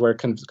course, this is where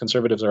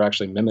conservatives are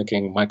actually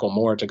mimicking Michael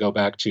Moore to go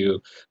back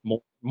to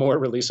Moore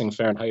releasing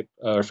Fahrenheit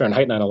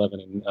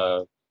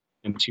 9/11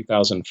 in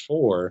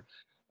 2004.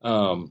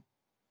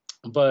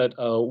 But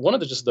one of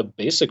the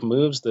basic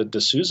moves that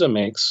D'Souza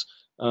makes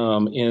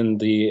in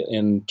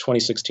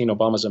 2016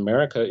 Obama's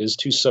America is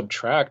to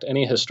subtract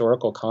any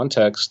historical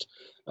context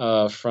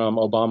from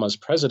Obama's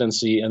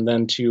presidency, and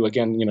then to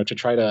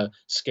try to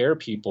scare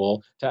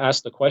people, to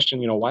ask the question,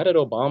 why did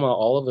Obama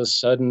all of a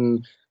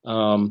sudden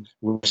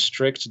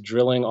restrict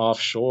drilling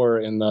offshore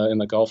in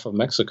the Gulf of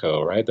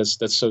Mexico? Right,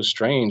 that's so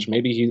strange.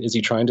 Maybe is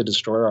he trying to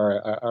destroy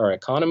our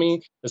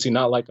economy? Does he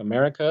not like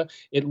America?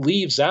 It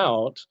leaves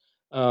out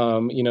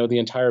the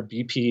entire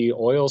BP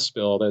oil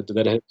spill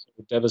that had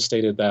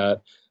devastated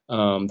that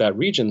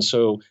region.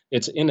 So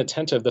it's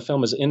inattentive. The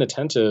film is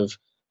inattentive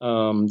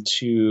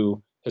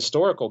to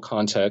historical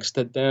context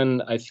that then,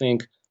 I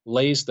think,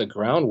 lays the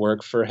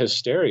groundwork for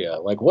hysteria.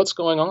 Like, what's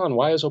going on?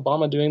 Why is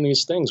Obama doing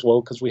these things? Well,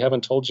 because we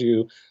haven't told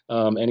you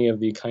any of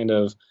the kind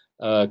of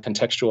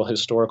contextual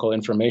historical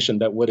information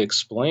that would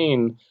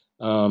explain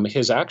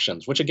his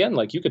actions, which, again,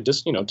 like, you could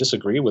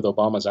disagree with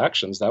Obama's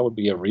actions. That would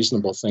be a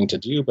reasonable thing to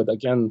do. But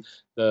again,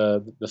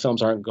 the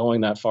films aren't going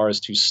that far as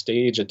to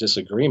stage a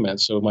disagreement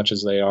so much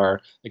as they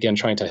are, again,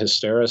 trying to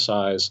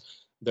hystericize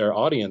their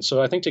audience.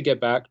 So I think to get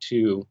back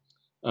to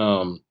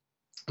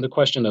the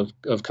question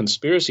of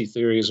conspiracy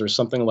theories or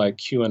something like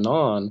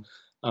QAnon,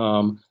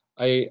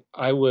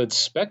 I would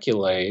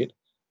speculate,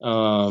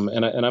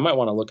 and I might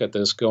want to look at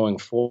this going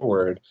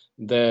forward,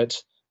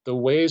 that the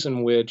ways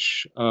in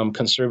which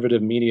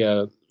conservative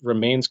media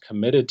remains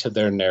committed to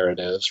their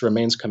narratives,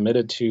 remains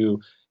committed to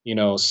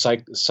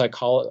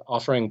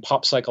offering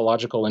pop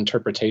psychological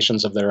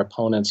interpretations of their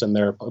opponents and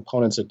their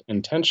opponents'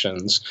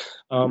 intentions,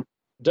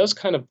 does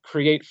kind of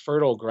create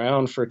fertile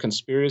ground for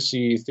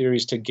conspiracy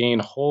theories to gain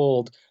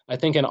hold, I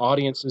think, in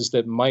audiences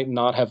that might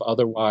not have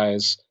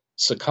otherwise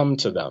succumbed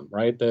to them,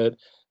 right? That,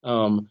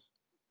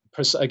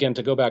 again,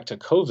 to go back to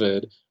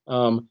COVID,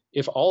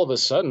 if all of a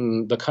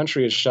sudden the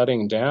country is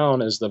shutting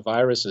down as the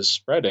virus is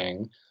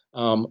spreading,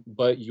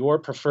 but your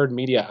preferred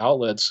media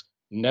outlets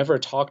never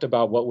talked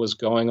about what was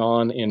going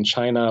on in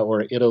China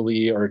or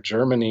Italy or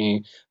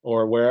Germany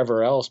or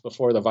wherever else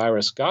before the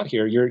virus got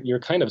here, you're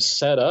kind of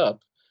set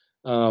up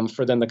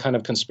for then the kind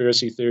of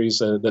conspiracy theories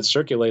that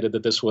circulated,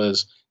 that this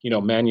was,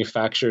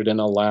 manufactured in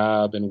a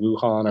lab in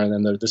Wuhan,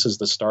 and then this is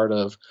the start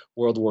of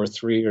World War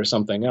III or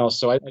something else.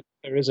 So I think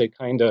there is a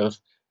kind of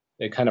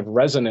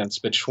resonance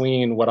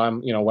between what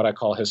I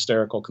call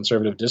hysterical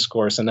conservative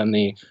discourse and then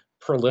the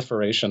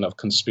proliferation of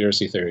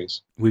conspiracy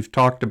theories. We've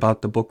talked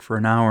about the book for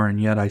an hour,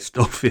 and yet I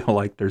still feel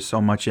like there's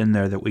so much in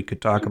there that we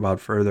could talk about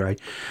further.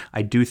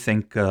 I do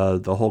think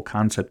the whole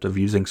concept of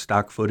using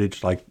stock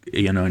footage,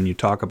 and you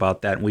talk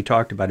about that, and we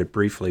talked about it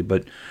briefly,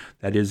 but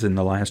that is in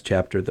the last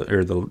chapter,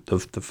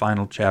 the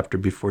final chapter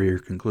before your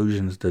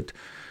conclusions, that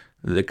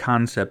the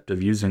concept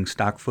of using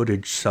stock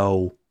footage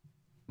so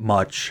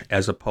much,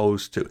 as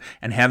opposed to,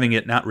 and having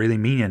it not really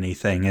mean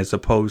anything, as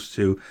opposed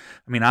to,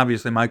 I mean,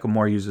 obviously Michael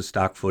Moore uses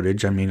stock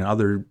footage. I mean,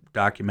 other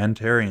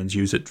documentarians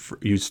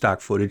use stock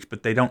footage,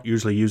 but they don't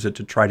usually use it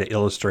to try to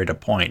illustrate a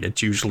point.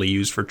 It's usually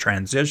used for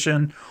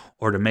transition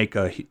or to make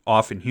a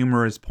often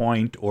humorous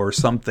point or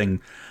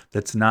something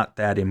that's not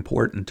that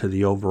important to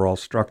the overall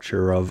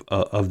structure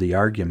of the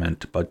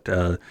argument. But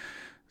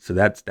so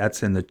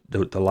that's in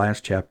the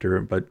last chapter.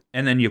 But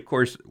and then of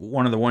course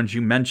one of the ones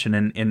you mention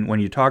in when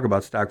you talk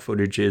about stock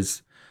footage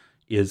is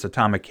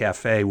Atomic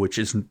Cafe, which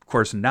is of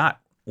course not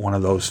one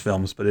of those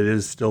films, but it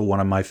is still one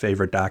of my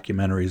favorite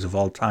documentaries of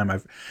all time.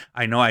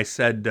 I know I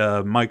said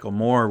Michael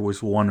Moore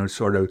was one who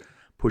sort of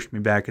pushed me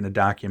back into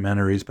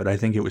documentaries, but I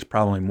think it was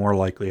probably more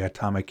likely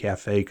Atomic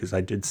Cafe, because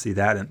I did see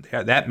that,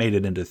 and that made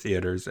it into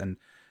theaters, and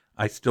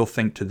I still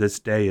think to this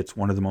day it's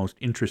one of the most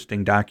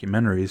interesting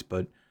documentaries.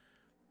 But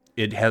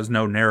it has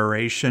no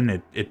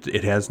narration.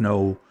 It has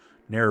no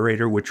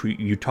narrator, which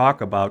you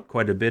talk about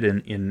quite a bit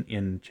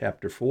in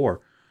chapter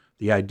 4.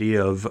 The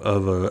idea of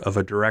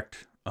a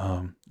direct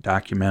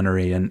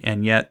documentary,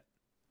 and yet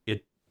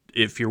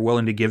if you're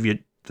willing to give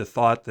it the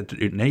thought that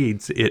it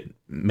needs, it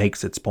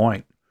makes its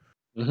point.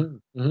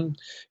 Mm-hmm, mm-hmm.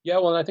 Yeah,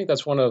 well, I think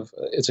that's one of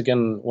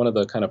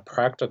the kind of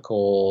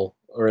practical,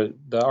 or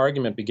the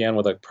argument began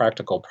with a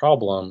practical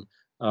problem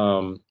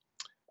of,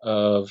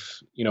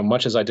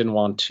 much as I didn't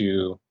want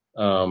to,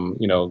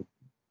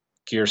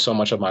 gear so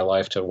much of my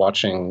life to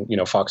watching,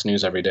 Fox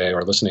News every day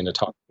or listening to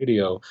talk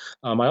radio.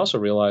 I also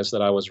realized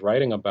that I was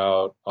writing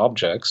about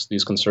objects,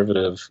 these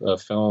conservative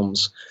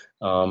films,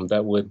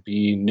 that would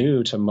be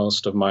new to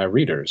most of my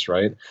readers,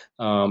 right?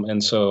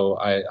 And so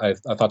I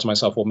thought to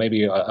myself, well,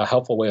 maybe a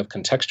helpful way of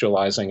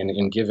contextualizing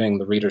and giving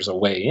the readers a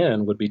way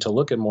in would be to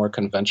look at more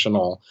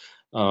conventional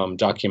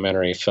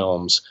documentary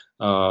films,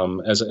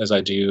 as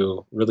I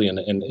do really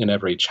in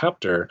every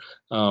chapter.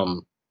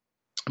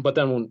 But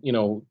then,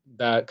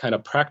 that kind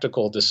of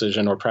practical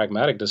decision or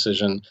pragmatic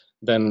decision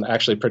then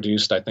actually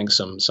produced, I think,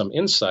 some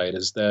insight,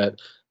 is that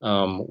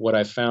what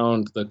I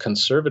found the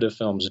conservative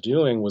films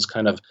doing was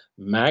kind of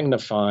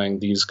magnifying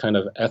these kind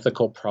of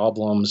ethical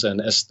problems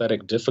and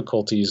aesthetic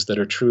difficulties that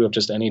are true of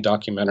just any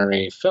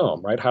documentary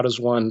film, right? How does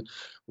one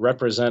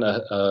represent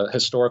a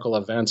historical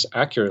events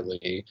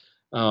accurately?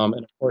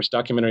 And of course,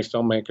 documentary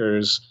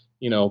filmmakers,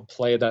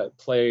 play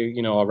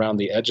around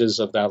the edges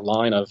of that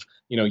line of,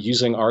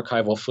 using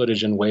archival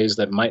footage in ways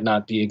that might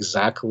not be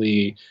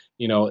exactly,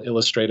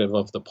 illustrative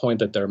of the point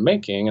that they're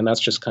making. And that's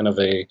just kind of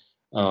a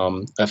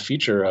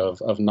feature of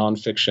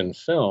nonfiction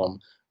film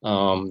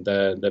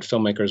that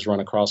filmmakers run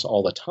across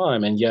all the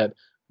time. And yet,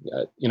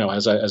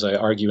 as I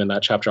argue in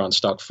that chapter on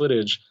stock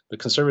footage, the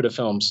conservative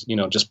films,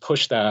 just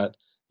push that,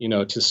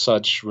 to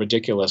such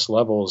ridiculous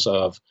levels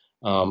of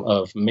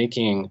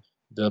making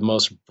the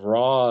most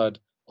broad,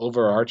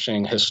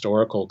 overarching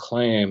historical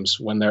claims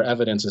when their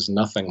evidence is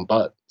nothing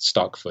but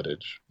stock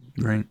footage.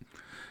 Right.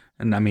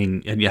 And I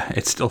mean, yeah,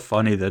 it's still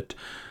funny that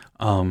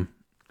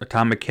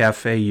Atomic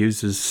Cafe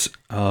uses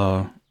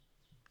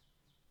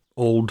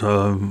old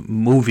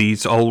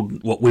movies,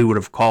 what we would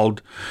have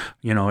called,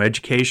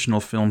 educational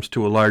films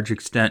to a large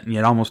extent, and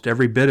yet almost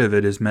every bit of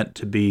it is meant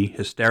to be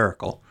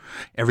hysterical.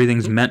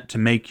 Everything's meant to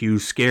make you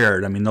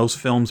scared. I mean, those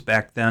films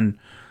back then,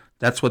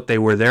 that's what they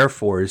were there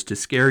for, is to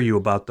scare you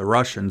about the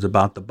Russians,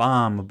 about the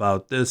bomb,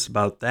 about this,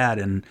 about that,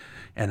 and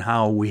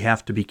how we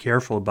have to be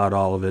careful about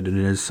all of it. And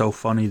it is so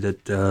funny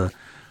that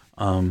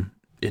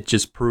it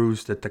just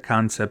proves that the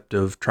concept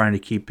of trying to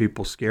keep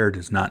people scared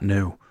is not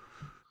new.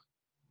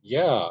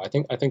 Yeah, I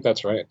think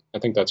that's right. I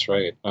think that's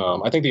right.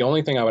 I think the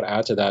only thing I would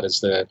add to that is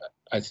that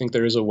I think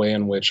there is a way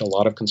in which a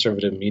lot of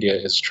conservative media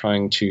is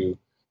trying to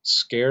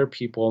scare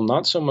people,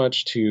 not so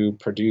much to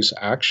produce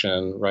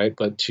action, right,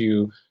 but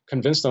to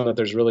convince them that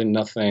there's really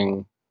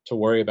nothing to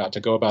worry about, to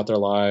go about their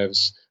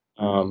lives,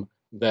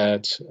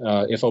 that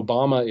if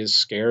Obama is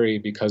scary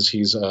because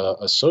he's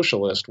a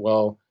socialist,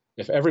 well,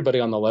 if everybody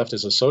on the left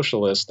is a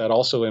socialist, that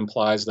also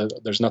implies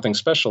that there's nothing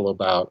special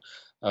about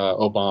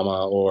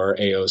Obama or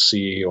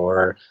AOC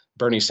or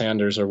Bernie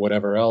Sanders or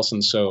whatever else.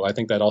 And so I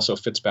think that also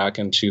fits back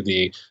into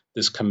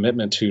this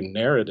commitment to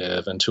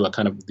narrative and to a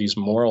kind of these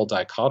moral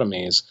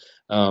dichotomies,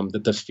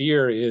 that the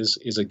fear is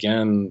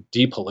again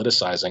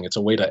depoliticizing. It's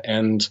a way to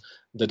end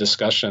the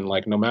discussion.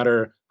 Like, no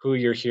matter who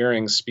you're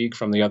hearing speak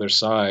from the other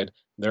side,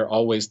 they're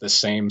always the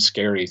same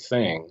scary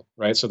thing,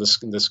 right? So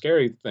the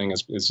scary thing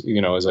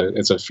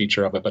is a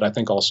feature of it, but I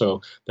think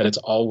also that it's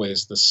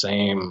always the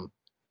same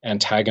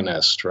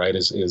antagonist, right?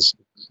 Is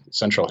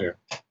central here.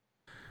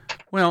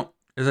 Well,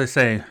 as I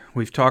say,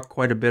 we've talked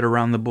quite a bit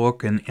around the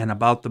book and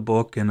about the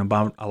book, and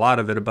about a lot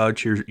of it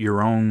about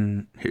your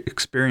own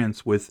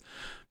experience with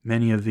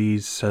many of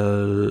these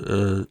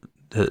the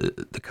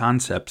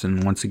concepts.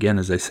 And once again,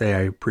 as I say,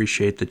 I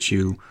appreciate that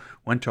you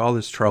went to all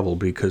this trouble,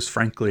 because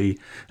frankly,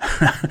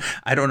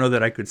 I don't know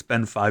that I could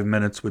spend 5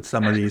 minutes with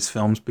some of these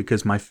films,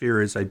 because my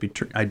fear is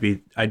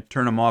I'd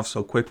turn them off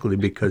so quickly,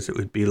 because it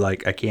would be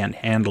like I can't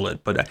handle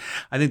it. But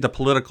I think the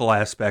political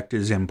aspect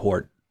is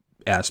important,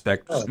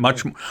 aspect,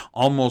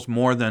 almost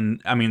more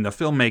than, I mean, the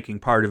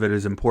filmmaking part of it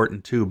is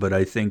important too, but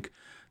I think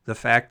the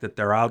fact that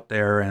they're out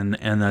there and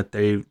that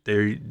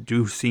they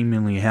do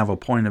seemingly have a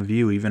point of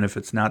view, even if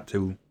it's not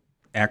to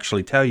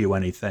actually tell you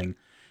anything,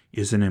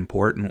 is an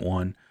important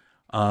one.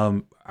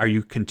 Are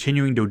you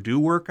continuing to do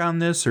work on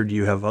this, or do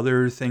you have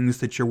other things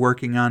that you're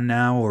working on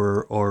now,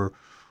 or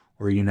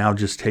are you now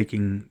just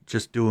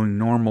doing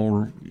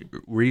normal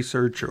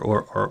research,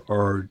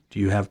 or do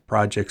you have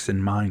projects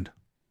in mind?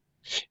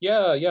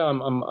 Yeah.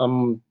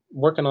 I'm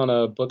working on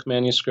a book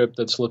manuscript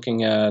that's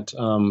looking at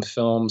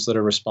films that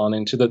are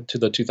responding to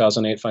the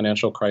 2008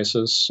 financial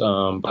crisis,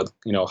 but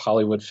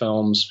Hollywood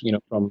films,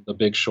 from The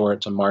Big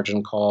Short to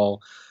Margin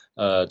Call,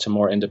 to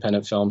more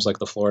independent films like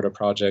The Florida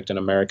Project and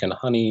American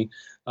Honey.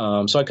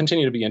 So I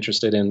continue to be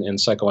interested in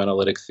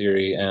psychoanalytic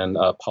theory and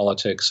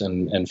politics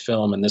and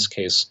film, in this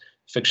case,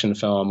 fiction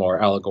film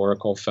or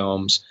allegorical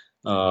films.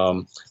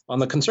 On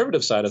the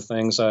conservative side of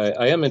things,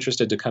 I am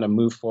interested to kind of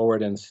move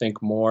forward and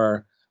think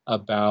more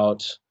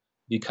about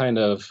the kind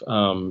of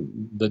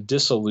the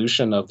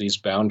dissolution of these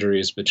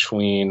boundaries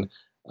between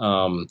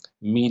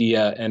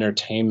media,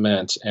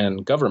 entertainment,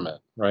 and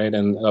government, right?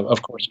 And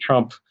of course,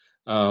 Trump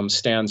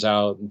stands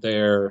out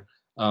there,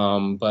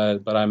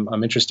 but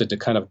I'm interested to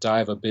kind of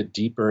dive a bit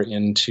deeper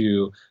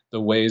into the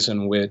ways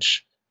in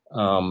which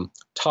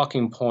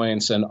talking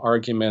points and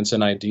arguments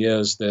and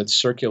ideas that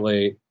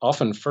circulate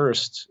often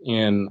first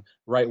in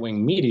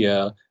right-wing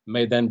media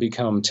may then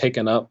become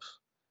taken up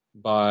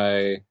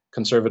by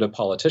conservative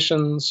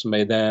politicians,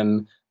 may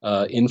then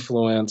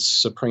influence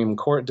Supreme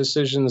Court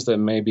decisions that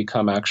may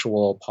become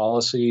actual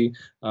policy.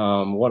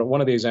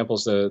 One of the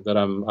examples that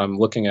I'm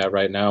looking at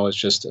right now is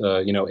just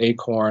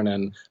Acorn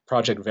and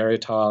Project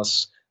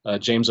Veritas.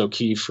 James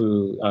O'Keefe,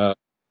 who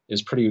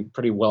is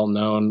pretty well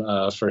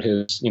known for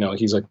his,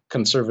 he's a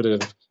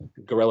conservative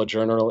guerrilla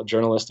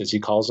journalist, as he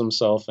calls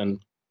himself, and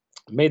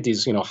made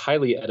these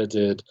highly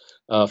edited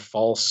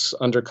false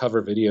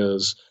undercover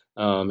videos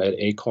at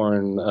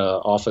Acorn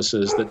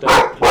offices that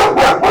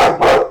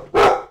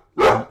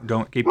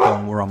don't keep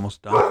going. We're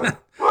almost done.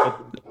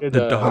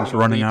 The dog's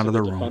running out of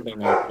the room.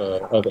 Funding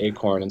of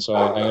Acorn, and so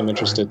I am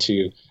interested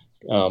to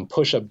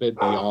push a bit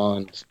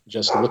beyond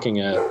just looking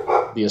at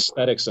the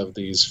aesthetics of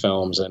these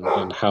films and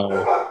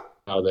how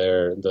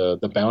they're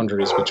the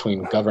boundaries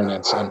between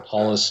governance and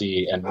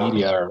policy and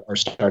media are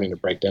starting to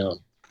break down.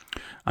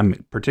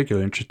 I'm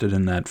particularly interested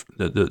in that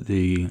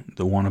the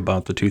one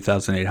about the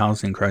 2008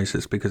 housing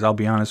crisis, because I'll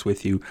be honest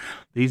with you,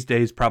 these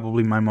days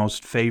probably my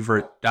most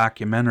favorite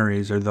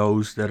documentaries are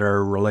those that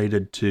are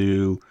related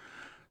to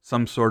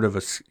some sort of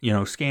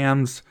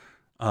scams,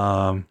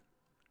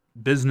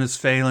 business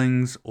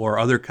failings, or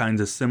other kinds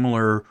of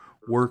similar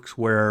works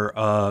where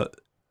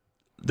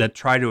that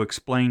try to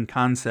explain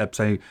concepts.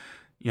 Of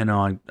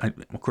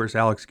course,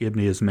 Alex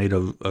Gibney has made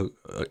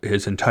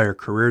his entire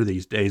career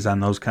these days on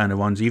those kind of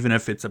ones. Even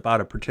if it's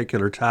about a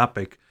particular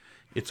topic,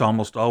 it's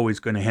almost always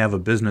going to have a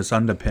business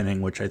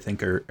underpinning, which I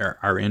think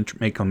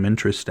make them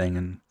interesting.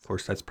 And of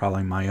course, that's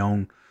probably my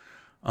own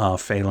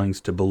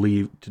failings to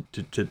believe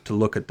to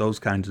look at those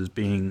kinds as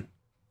being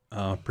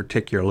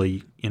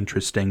particularly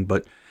interesting.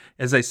 But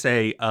as I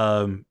say,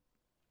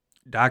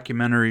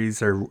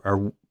 documentaries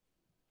are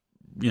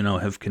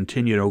have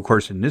continued. Of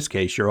course, in this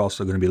case, you're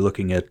also going to be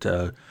looking at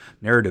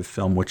narrative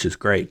film, which is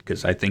great,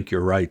 because I think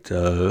you're right.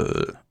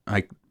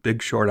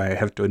 Big Short, I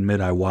have to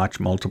admit, I watch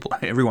multiple.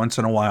 Every once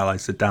in a while, I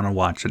sit down and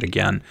watch it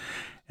again.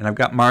 And I've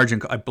got Margin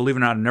Call. I believe it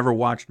or not, I've never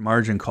watched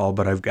Margin Call,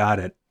 but I've got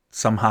it.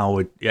 Somehow,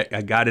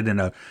 I got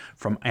it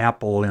from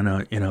Apple in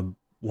a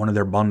one of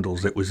their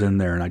bundles that was in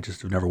there, and I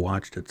just have never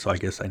watched it. So I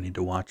guess I need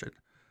to watch it.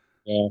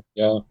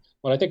 Yeah.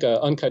 Well, I think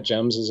Uncut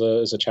Gems is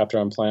a chapter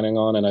I'm planning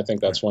on, and I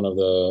think that's one of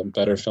the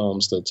better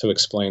films to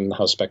explain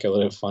how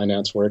speculative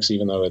finance works,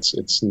 even though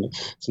it's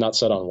not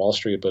set on Wall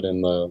Street, but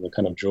in the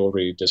kind of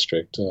jewelry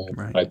district.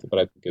 Right. But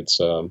I think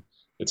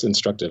it's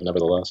instructive,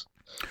 nevertheless.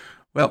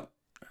 Well,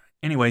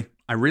 anyway,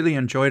 I really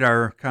enjoyed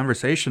our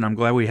conversation. I'm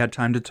glad we had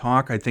time to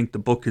talk. I think the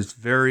book is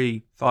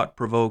very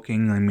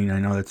thought-provoking. I mean, I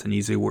know that's an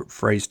easy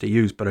phrase to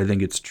use, but I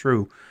think it's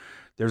true.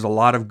 There's a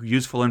lot of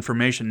useful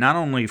information, not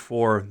only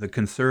for the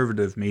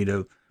conservative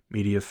media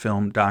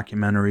film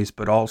documentaries,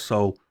 but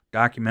also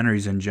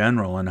documentaries in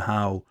general, and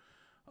how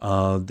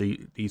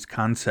these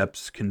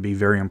concepts can be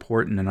very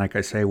important. And like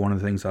I say, one of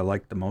the things I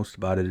like the most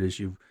about it is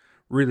you've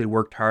really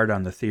worked hard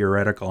on the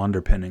theoretical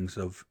underpinnings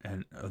of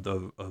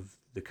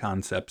the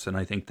concepts, and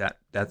I think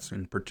that's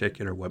in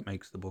particular what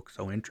makes the book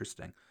so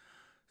interesting.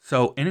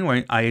 So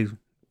anyway, I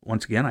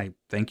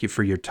thank you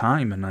for your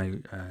time, and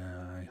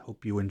I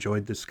hope you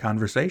enjoyed this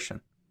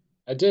conversation.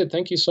 I did.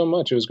 Thank you so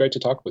much. It was great to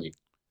talk with you.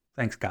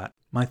 Thanks, Scott.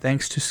 My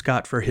thanks to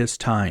Scott for his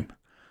time.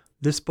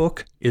 This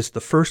book is the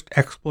first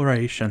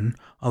exploration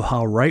of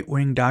how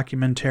right-wing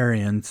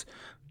documentarians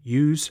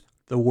use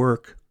the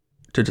work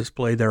to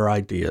display their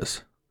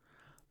ideas.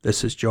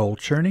 This is Joel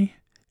Cherney,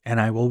 and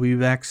I will be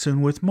back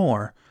soon with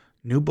more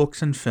New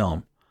Books in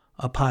Film,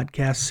 a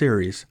podcast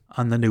series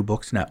on the New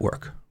Books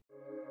Network.